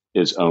industry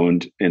is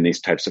owned in these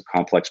types of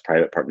complex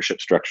private partnership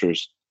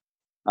structures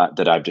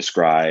that I've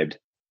described,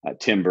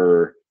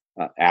 timber,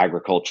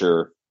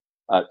 agriculture.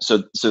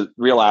 So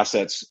real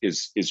assets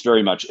is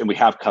very much, and we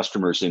have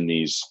customers in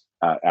these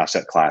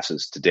asset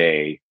classes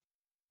today,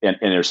 and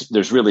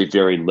there's really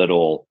very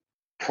little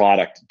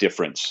product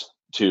difference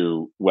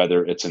to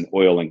whether it's an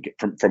oil and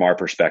from our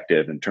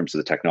perspective in terms of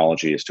the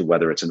technology as to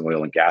whether it's an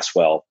oil and gas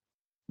well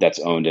that's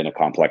owned in a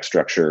complex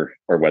structure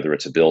or whether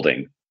it's a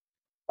building.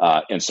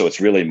 And so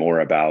it's really more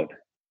about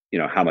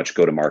how much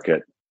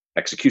go-to-market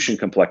execution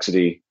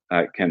complexity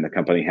can the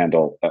company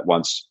handle at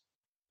once,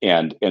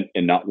 and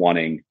not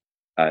wanting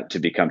to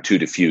become too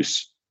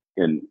diffuse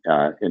in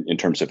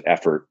terms of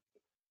effort.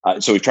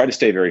 So we've tried to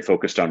stay very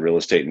focused on real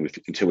estate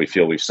until we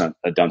feel we've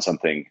done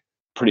something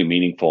pretty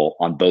meaningful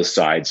on both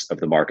sides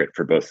of the market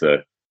for both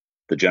the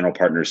general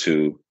partners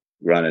who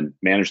run and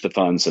manage the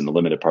funds and the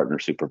limited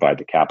partners who provide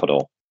the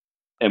capital.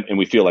 And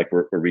we feel like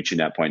we're reaching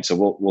that point.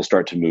 So we'll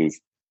start to move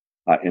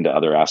into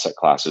other asset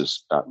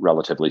classes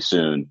relatively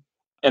soon.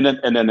 And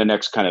then the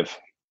next kind of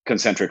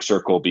concentric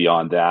circle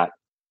beyond that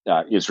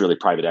is really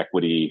private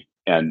equity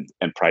and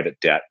private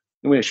debt.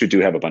 And we actually do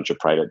have a bunch of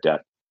private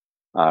debt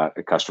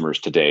customers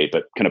today,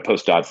 but kind of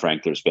post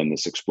Dodd-Frank, there's been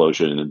this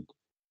explosion in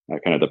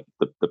kind of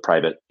the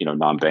private,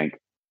 non-bank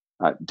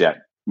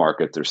debt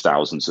market. There's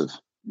thousands of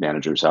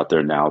managers out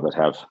there now that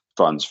have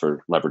funds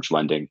for leverage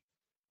lending.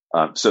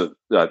 So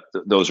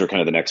those are kind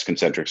of the next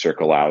concentric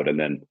circle out, and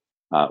then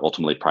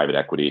ultimately private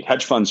equity.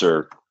 Hedge funds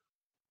are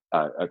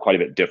quite a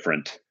bit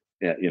different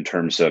in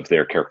terms of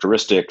their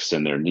characteristics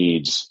and their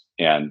needs,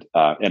 and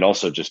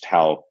also just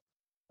how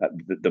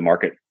the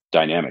market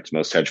dynamics.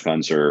 Most hedge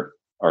funds are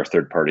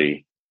third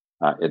party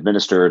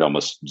administered.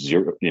 Almost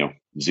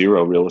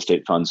zero real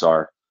estate funds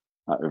are.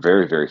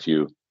 Very, very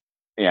few,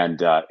 and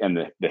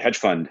the hedge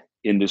fund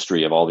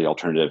industry of all the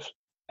alternative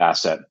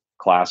asset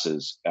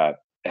classes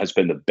has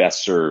been the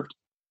best served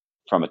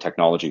from a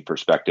technology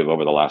perspective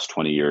over the last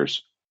 20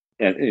 years.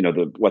 And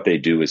what they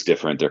do is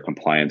different. Their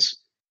compliance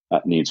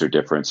needs are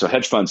different. So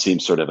hedge funds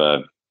seems sort of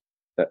a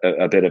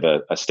bit of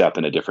a step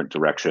in a different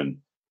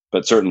direction.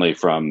 But certainly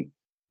from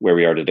where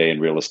we are today in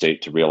real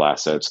estate to real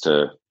assets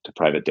to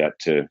private debt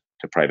to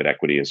private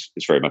equity is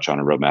very much on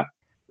a roadmap.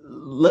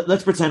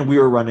 Let's pretend we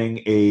were running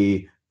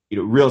a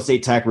real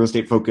estate tech, real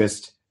estate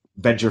focused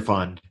venture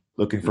fund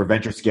looking for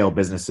venture scale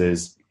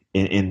businesses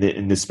in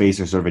this space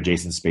or sort of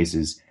adjacent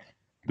spaces.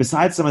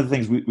 Besides some of the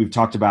things we've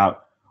talked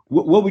about,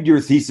 what would your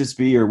thesis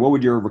be, or what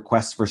would your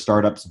requests for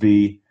startups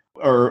be,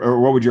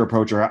 or what would your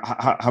approach, or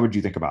how would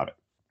you think about it?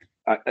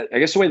 I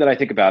guess the way that I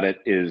think about it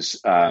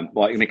is, I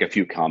can make a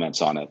few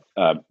comments on it.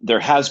 There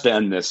has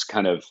been this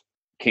kind of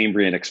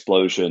Cambrian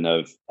explosion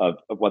of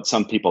what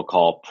some people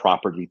call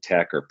property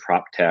tech or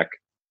prop tech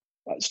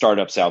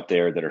startups out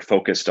there that are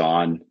focused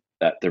on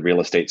the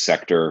real estate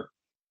sector.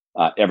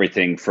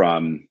 Everything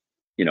from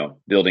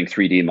building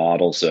 3D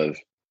models of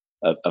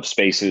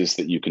spaces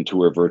that you can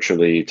tour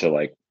virtually to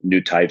like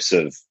new types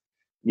of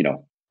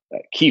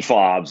key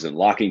fobs and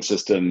locking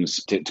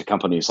systems to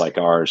companies like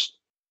ours.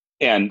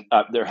 And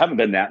there haven't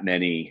been that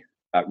many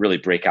really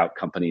breakout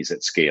companies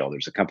at scale.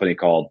 There's a company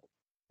called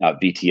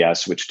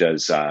VTS, which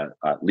does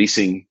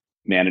leasing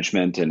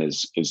management and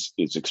is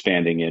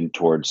expanding in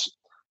towards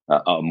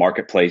a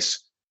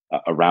marketplace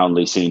around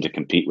leasing to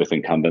compete with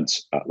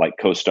incumbents like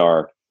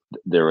CoStar.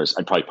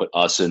 I'd probably put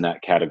us in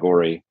that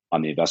category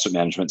on the investment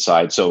management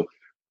side. So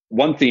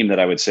one theme that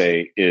I would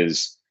say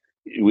is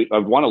I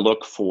want to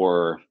look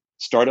for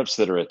startups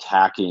that are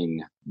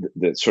attacking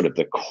the sort of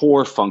the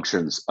core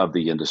functions of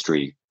the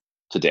industry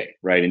today,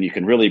 right? And you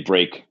can really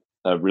break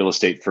a real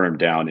estate firm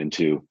down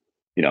into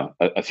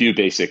a few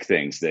basic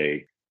things.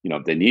 They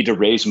need to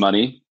raise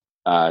money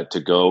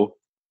to go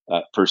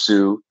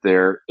pursue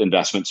their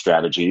investment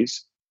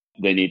strategies.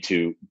 They need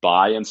to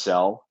buy and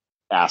sell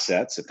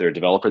assets. If they're a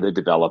developer, they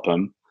develop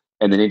them,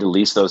 and they need to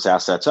lease those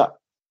assets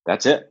up.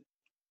 That's it.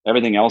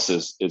 Everything else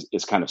is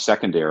kind of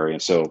secondary.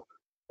 And so,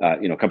 a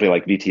company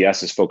like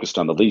VTS is focused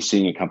on the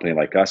leasing. A company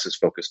like us is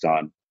focused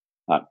on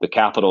the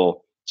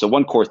capital. So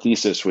one core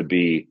thesis would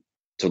be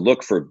to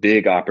look for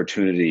big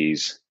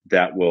opportunities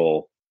that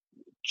will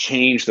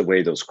change the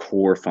way those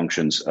core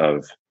functions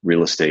of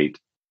real estate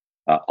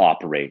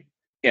operate.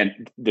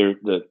 And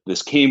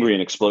this Cambrian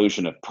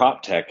explosion of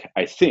prop tech,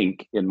 I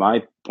think, in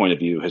my point of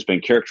view, has been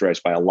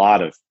characterized by a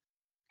lot of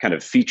kind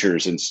of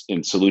features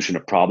in solution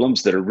of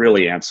problems that are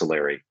really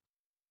ancillary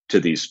to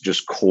these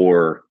just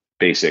core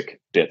basic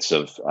bits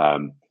of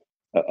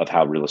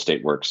how real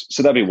estate works.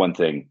 So that'd be one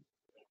thing.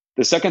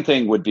 The second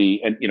thing would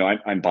be, and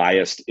I'm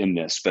biased in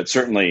this, but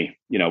certainly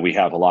we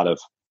have a lot of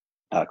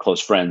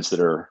close friends that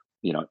are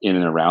in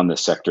and around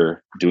this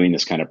sector doing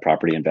this kind of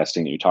property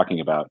investing that you're talking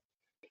about,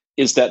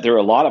 is that there are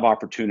a lot of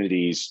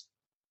opportunities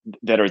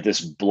that are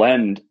this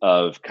blend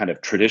of kind of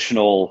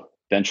traditional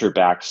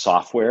venture-backed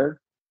software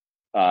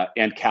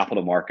and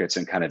capital markets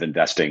and kind of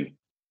investing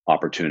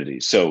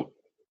opportunities. So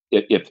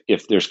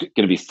if there's going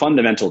to be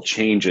fundamental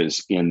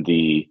changes in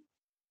the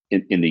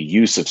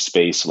use of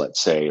space,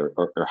 let's say,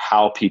 or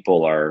how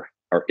people are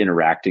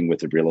interacting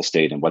with the real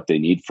estate and what they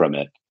need from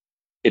it,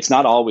 it's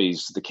not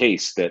always the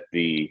case that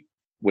the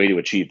way to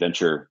achieve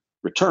venture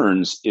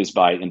returns is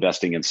by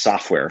investing in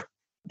software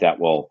that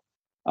will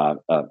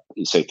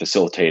say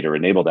facilitate or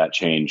enable that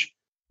change,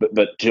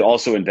 but to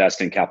also invest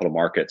in capital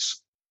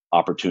markets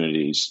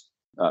opportunities,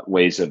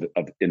 ways of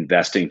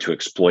investing to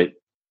exploit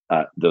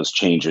those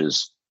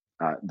changes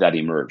that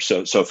emerge.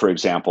 So for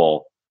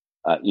example,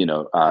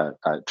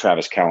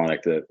 Travis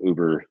Kalanick, the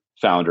Uber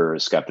founder,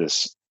 has got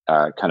this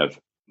kind of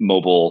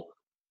mobile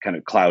kind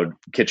of cloud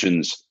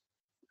kitchens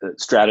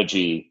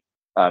strategy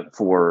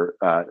for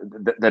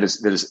that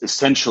is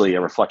essentially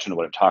a reflection of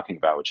what I'm talking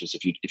about, which is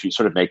if you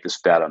sort of make this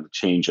bet on the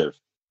change of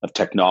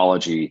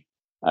technology,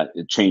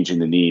 changing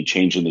the need,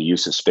 changing the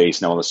use of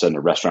space. Now all of a sudden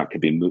a restaurant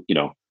could be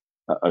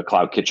a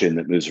cloud kitchen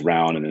that moves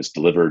around and is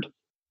delivered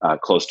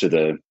close to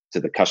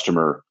the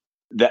customer.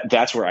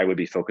 That's where I would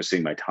be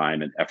focusing my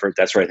time and effort.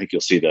 That's where I think you'll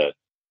see the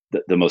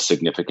most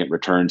significant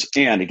returns.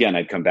 And again,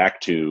 I'd come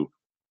back to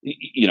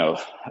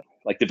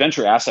like the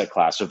venture asset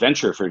class. So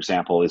venture, for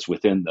example, is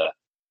within the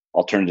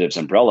alternatives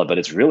umbrella, but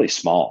it's really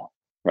small,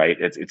 right?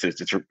 It's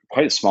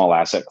quite a small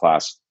asset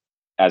class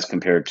as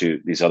compared to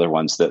these other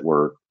ones that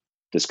we're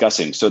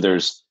discussing. So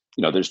there's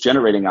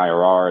generating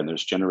IRR and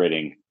there's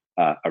generating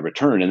a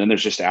return, and then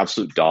there's just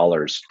absolute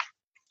dollars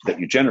that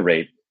you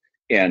generate.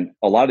 And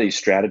a lot of these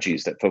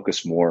strategies that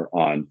focus more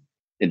on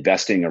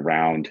investing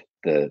around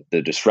the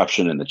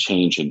disruption and the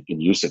change in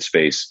use of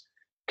space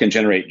can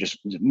generate just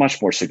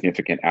much more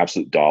significant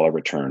absolute dollar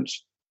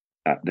returns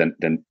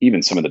than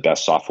even some of the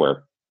best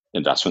software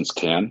investments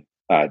can,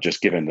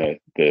 just given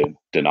the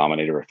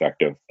denominator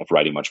effect of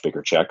writing much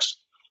bigger checks.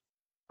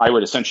 I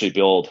would essentially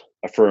build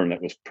a firm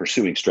that was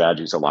pursuing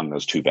strategies along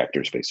those two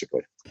vectors,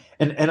 basically.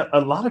 And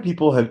a lot of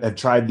people have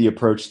tried the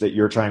approach that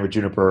you're trying with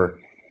Juniper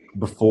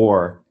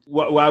before.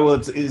 Why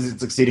is it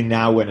succeeding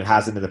now when it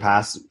hasn't in the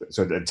past?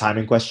 So the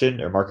timing question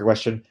or market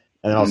question,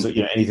 and then also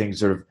anything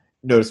sort of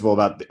noticeable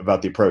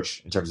about the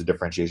approach in terms of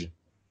differentiation.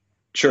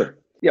 Sure.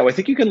 Yeah, well, I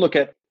think you can look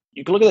at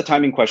the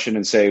timing question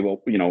and say,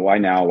 well, why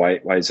now? Why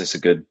is this a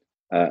good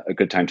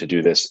time to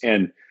do this?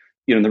 And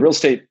in the real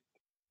estate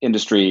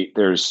industry,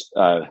 there's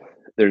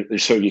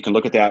so you can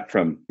look at that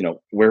from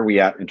where are we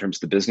at in terms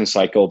of the business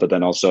cycle, but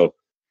then also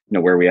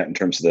where are we at in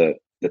terms of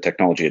the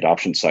technology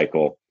adoption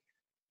cycle.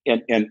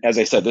 And as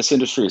I said, this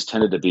industry has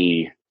tended to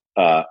be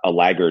a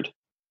laggard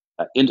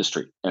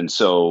industry, and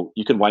so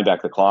you can wind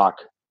back the clock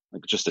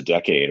like just a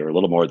decade or a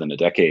little more than a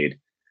decade,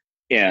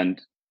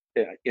 and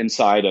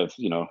inside of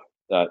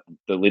the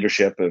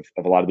leadership of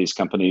a lot of these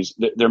companies,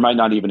 there might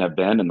not even have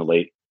been in the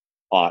late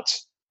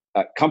aughts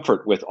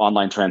comfort with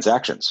online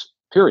transactions.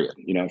 Period.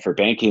 For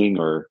banking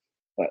or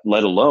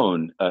let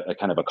alone a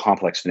kind of a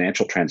complex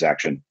financial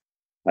transaction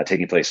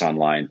taking place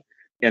online.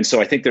 And so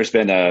I think there's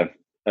been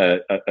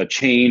a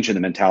change in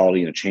the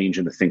mentality and a change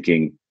in the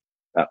thinking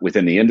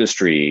within the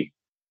industry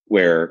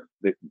where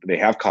they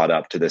have caught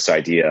up to this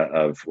idea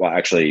of, well,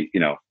 actually,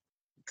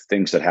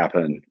 things that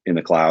happen in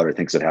the cloud or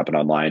things that happen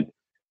online,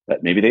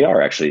 that maybe they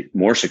are actually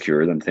more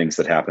secure than things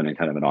that happen in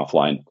kind of an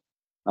offline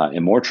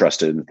and more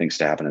trusted than things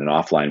that happen in an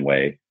offline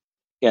way.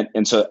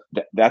 And so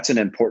that's an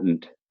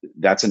important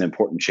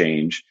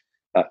change.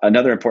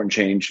 Another important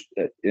change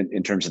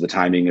in terms of the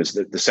timing is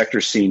that the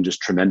sector's seen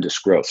just tremendous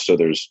growth. So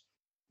there's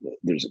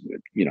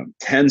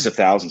tens of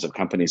thousands of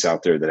companies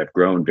out there that have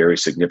grown very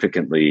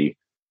significantly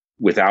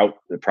without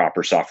the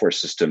proper software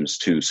systems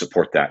to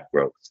support that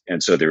growth.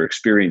 And so they're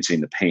experiencing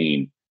the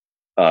pain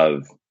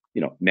of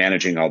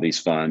managing all these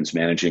funds,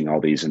 managing all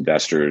these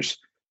investors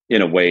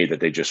in a way that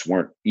they just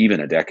weren't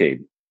even a decade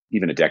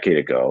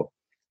ago.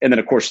 And then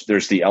of course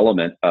there's the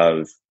element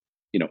of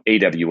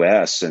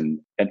AWS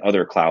and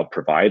other cloud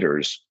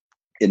providers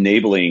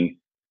enabling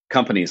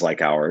companies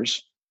like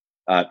ours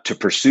to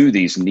pursue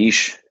these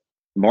niche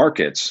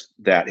markets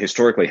that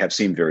historically have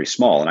seemed very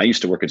small. And I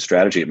used to work in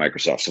strategy at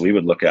Microsoft, so we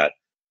would look at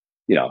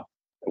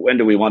when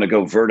do we want to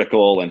go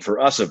vertical? And for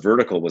us, a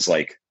vertical was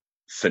like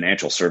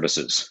financial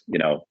services,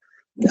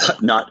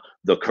 not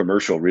the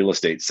commercial real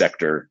estate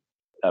sector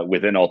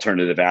within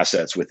alternative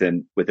assets,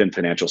 within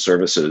financial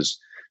services.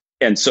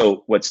 And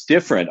so what's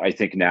different, I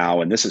think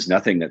now, and this is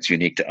nothing that's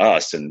unique to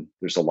us, and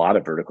there's a lot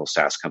of vertical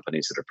SaaS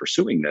companies that are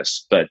pursuing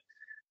this, but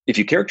if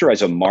you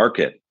characterize a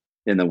market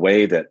in the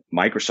way that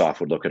Microsoft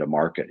would look at a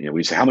market,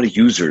 we say, how many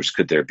users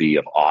could there be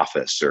of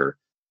Office, or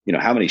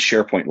how many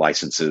SharePoint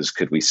licenses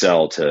could we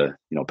sell to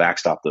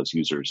backstop those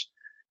users?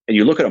 And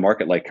you look at a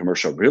market like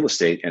commercial real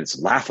estate, and it's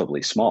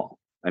laughably small.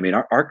 I mean,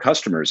 our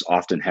customers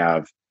often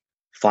have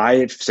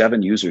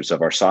 5-7 users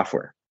of our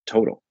software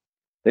total.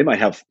 They might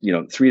have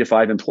 3 to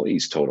 5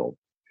 employees total.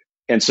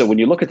 And so when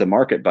you look at the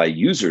market by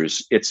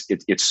users,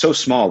 it's so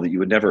small that you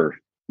would never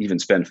even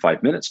spend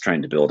 5 minutes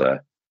trying to build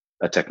a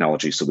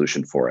technology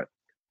solution for it.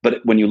 But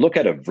when you look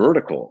at a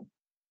vertical,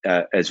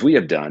 as we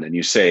have done, and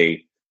you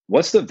say,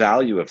 what's the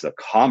value of the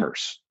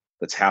commerce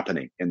that's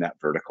happening in that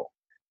vertical?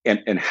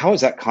 And how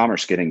is that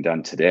commerce getting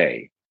done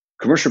today?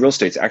 Commercial real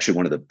estate is actually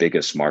one of the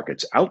biggest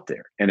markets out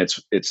there. And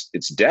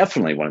it's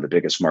definitely one of the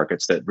biggest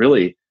markets that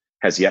really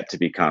has yet to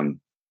become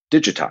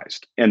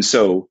digitized. And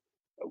so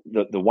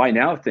the why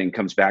now thing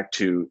comes back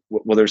to,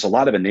 well, there's a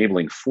lot of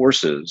enabling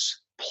forces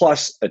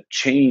plus a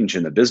change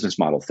in the business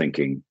model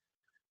thinking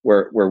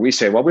where we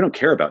say, well, we don't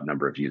care about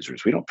number of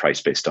users. We don't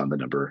price based on the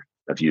number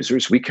of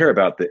users. We care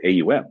about the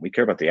AUM. We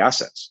care about the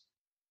assets.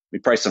 We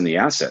price on the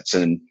assets,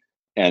 and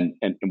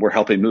we're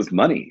helping move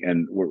money.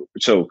 And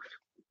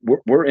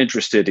we're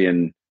interested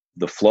in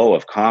the flow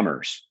of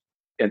commerce.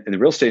 And the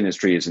real estate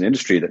industry is an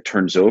industry that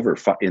turns over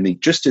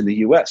just in the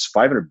US,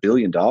 $500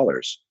 billion,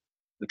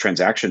 the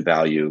transaction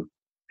value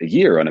a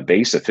year on a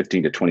base of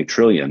 15 to 20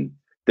 trillion.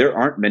 There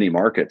aren't many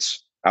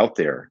markets out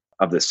there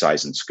of this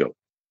size and scope.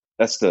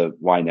 That's the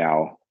why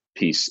now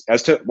piece.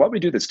 As to what we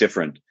do that's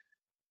different,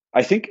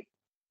 I think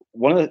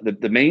one of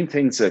the main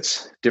things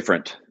that's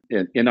different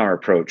in our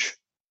approach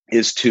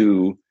is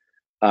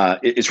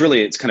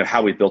it's kind of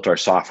how we built our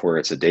software.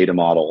 It's a data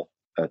model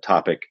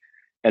topic.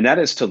 And that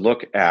is to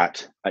look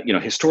at,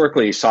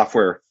 historically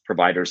software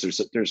providers,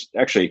 there's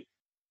actually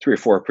 3 or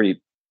 4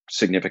 pretty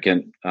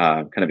significant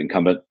kind of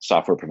incumbent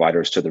software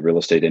providers to the real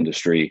estate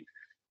industry.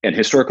 And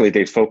historically,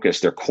 they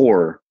focused their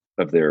core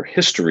of their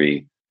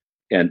history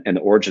and the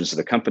origins of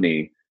the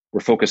company were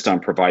focused on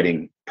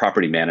providing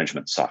property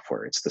management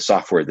software. It's the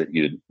software that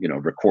you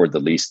record the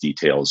lease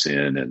details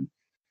in and,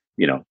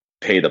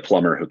 pay the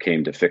plumber who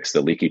came to fix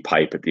the leaky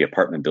pipe at the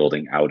apartment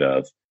building out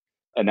of.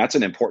 And that's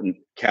an important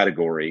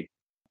category,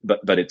 but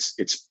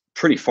it's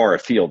pretty far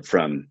afield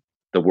from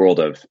the world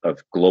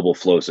of global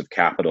flows of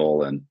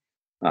capital and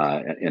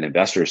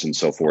investors and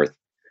so forth.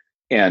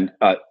 And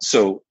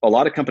so a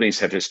lot of companies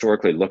have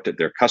historically looked at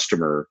their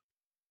customer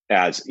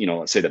as,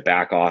 let's say the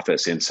back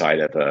office inside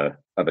of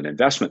an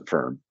investment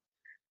firm.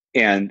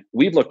 And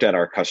we've looked at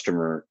our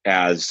customer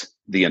as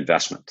the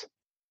investment.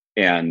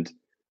 And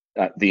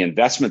the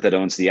investment that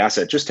owns the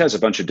asset just has a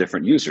bunch of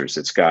different users.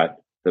 It's got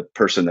the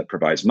person that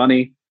provides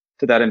money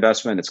to that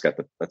investment.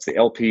 That's the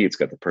LP. It's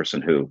got the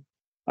person who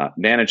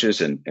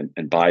manages and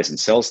buys and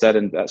sells that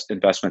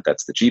investment.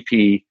 That's the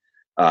GP.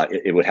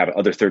 It would have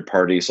other third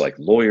parties like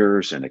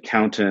lawyers and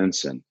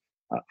accountants and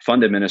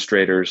fund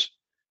administrators.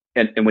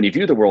 And when you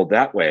view the world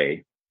that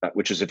way,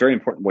 which is a very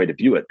important way to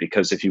view it,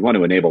 because if you want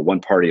to enable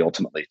one party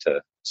ultimately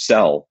to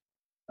sell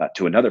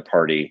to another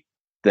party,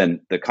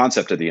 then the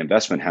concept of the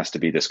investment has to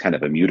be this kind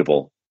of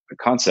immutable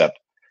concept.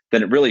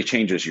 Then it really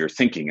changes your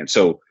thinking. And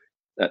so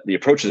the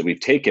approach that we've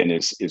taken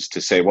is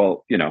to say,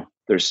 well,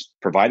 there's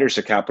providers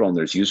of capital and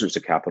there's users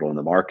of capital in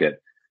the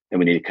market, and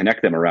we need to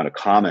connect them around a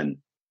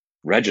common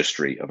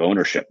registry of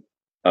ownership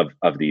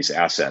of these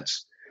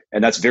assets.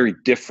 And that's very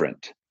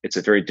different. It's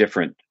a very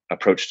different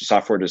approach to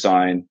software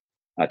design,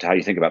 to how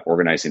you think about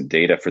organizing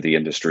data for the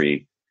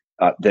industry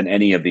than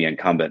any of the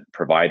incumbent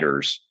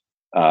providers.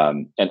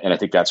 And I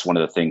think that's one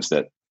of the things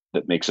that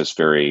makes us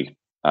very,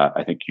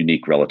 I think,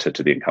 unique relative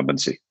to the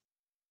incumbency.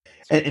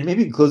 And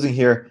maybe in closing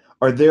here,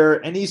 are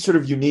there any sort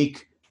of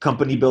unique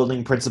company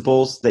building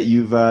principles that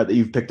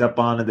you've picked up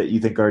on and that you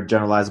think are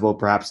generalizable,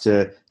 perhaps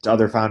to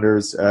other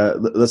founders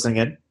listening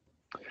in?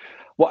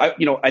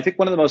 Well, I think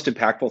one of the most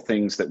impactful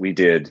things that we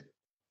did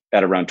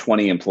at around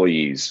 20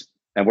 employees,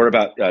 and we're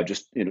about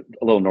just a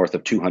little north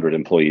of 200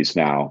 employees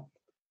now,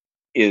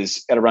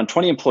 is at around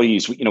 20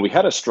 employees, we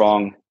had a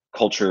strong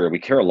culture. We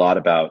care a lot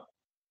about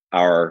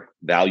our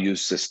value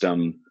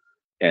system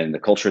and the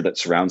culture that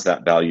surrounds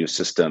that value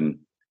system.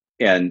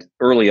 And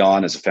early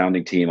on as a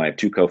founding team, I have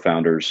two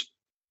co-founders.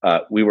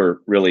 We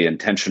were really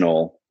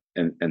intentional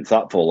and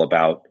thoughtful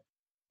about,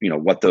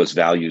 what those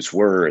values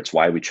were. It's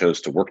why we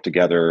chose to work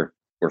together.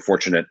 We're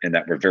fortunate in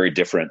that we're very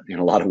different. In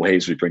a lot of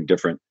ways, we bring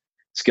different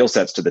skill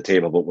sets to the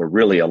table, but we're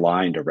really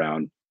aligned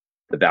around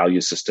the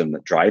value system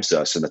that drives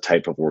us and the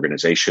type of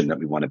organization that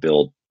we want to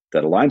build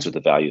that aligns with the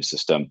value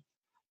system.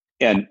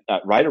 And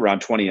right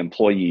around 20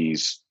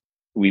 employees,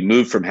 we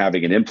moved from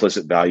having an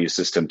implicit value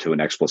system to an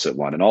explicit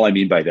one. And all I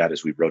mean by that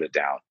is we wrote it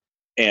down.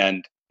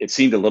 And it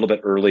seemed a little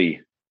bit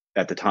early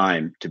at the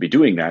time to be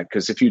doing that,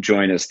 because if you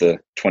join as the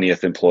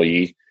 20th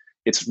employee,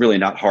 it's really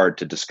not hard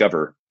to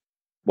discover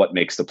what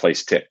makes the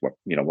place tick,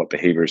 what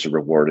behaviors are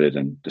rewarded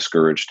and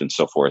discouraged and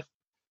so forth.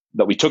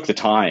 But we took the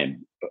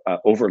time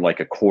over like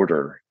a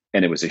quarter,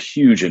 and it was a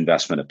huge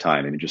investment of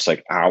time. I mean, just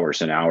like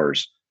hours and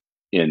hours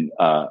in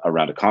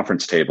around a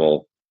conference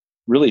table,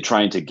 really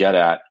trying to get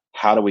at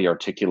how do we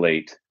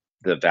articulate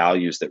the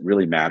values that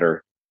really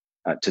matter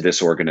to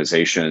this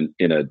organization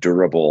in a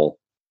durable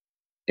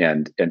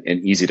and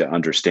easy to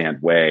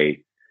understand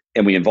way.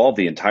 And we involved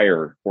the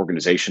entire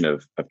organization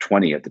of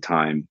 20 at the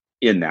time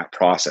in that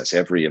process.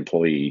 Every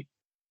employee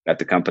at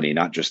the company,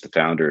 not just the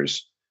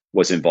founders,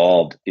 was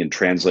involved in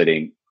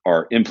translating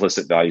our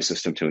implicit value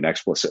system to an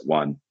explicit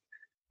one.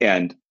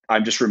 And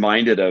I'm just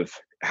reminded of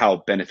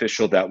how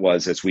beneficial that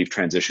was as we've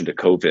transitioned to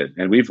COVID.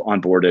 And we've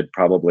onboarded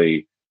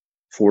probably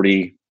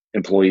 40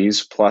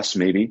 employees plus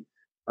maybe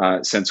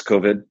since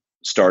COVID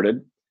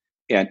started.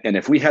 And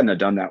if we hadn't have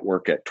done that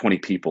work at 20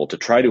 people to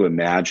try to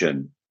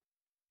imagine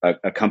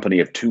a company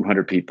of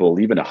 200 people,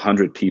 even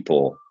 100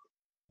 people,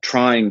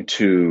 trying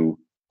to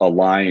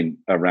align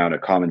around a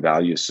common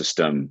value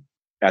system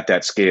at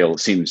that scale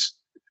seems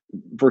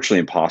virtually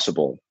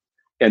impossible.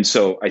 And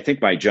so I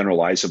think my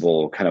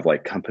generalizable kind of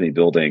like company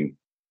building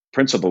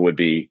principle would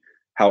be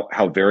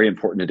how very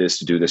important it is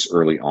to do this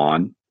early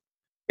on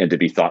and to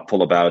be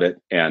thoughtful about it.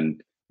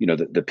 And,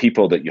 the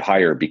people that you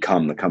hire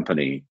become the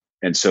company.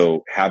 And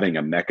so having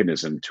a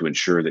mechanism to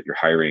ensure that you're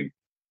hiring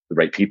the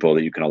right people,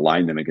 that you can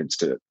align them against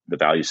the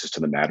value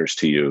system that matters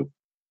to you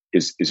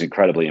is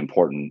incredibly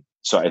important.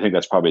 So I think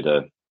that's probably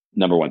the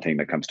number one thing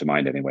that comes to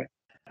mind anyway.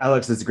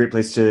 Alex, that's a great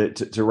place to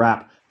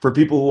wrap. For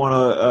people who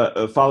want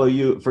to follow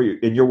you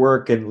in your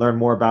work and learn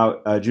more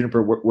about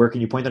Juniper, where can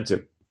you point them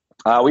to?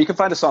 Well, you can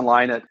find us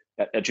online at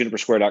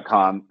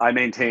junipersquare.com. I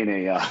maintain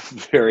a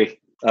very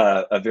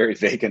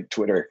vacant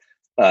Twitter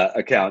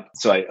account,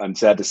 so I'm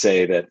sad to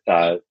say that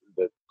there's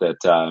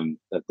not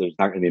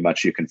going to be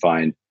much you can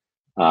find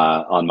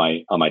on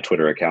my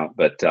Twitter account.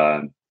 But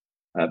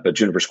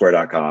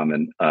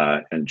junipersquare.com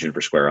and Juniper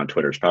Square on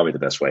Twitter is probably the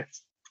best way.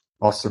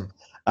 Awesome.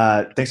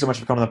 Thanks so much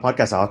for coming on the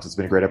podcast, Alex. It's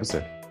been a great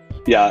episode.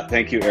 Yeah,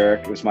 thank you,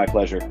 Eric. It was my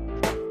pleasure.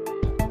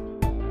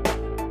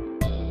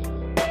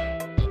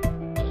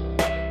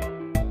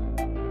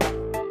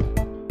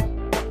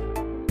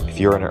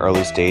 you're an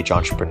early stage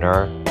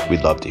entrepreneur,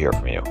 we'd love to hear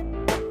from you.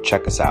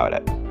 Check us out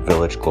at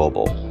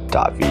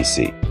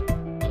villageglobal.vc.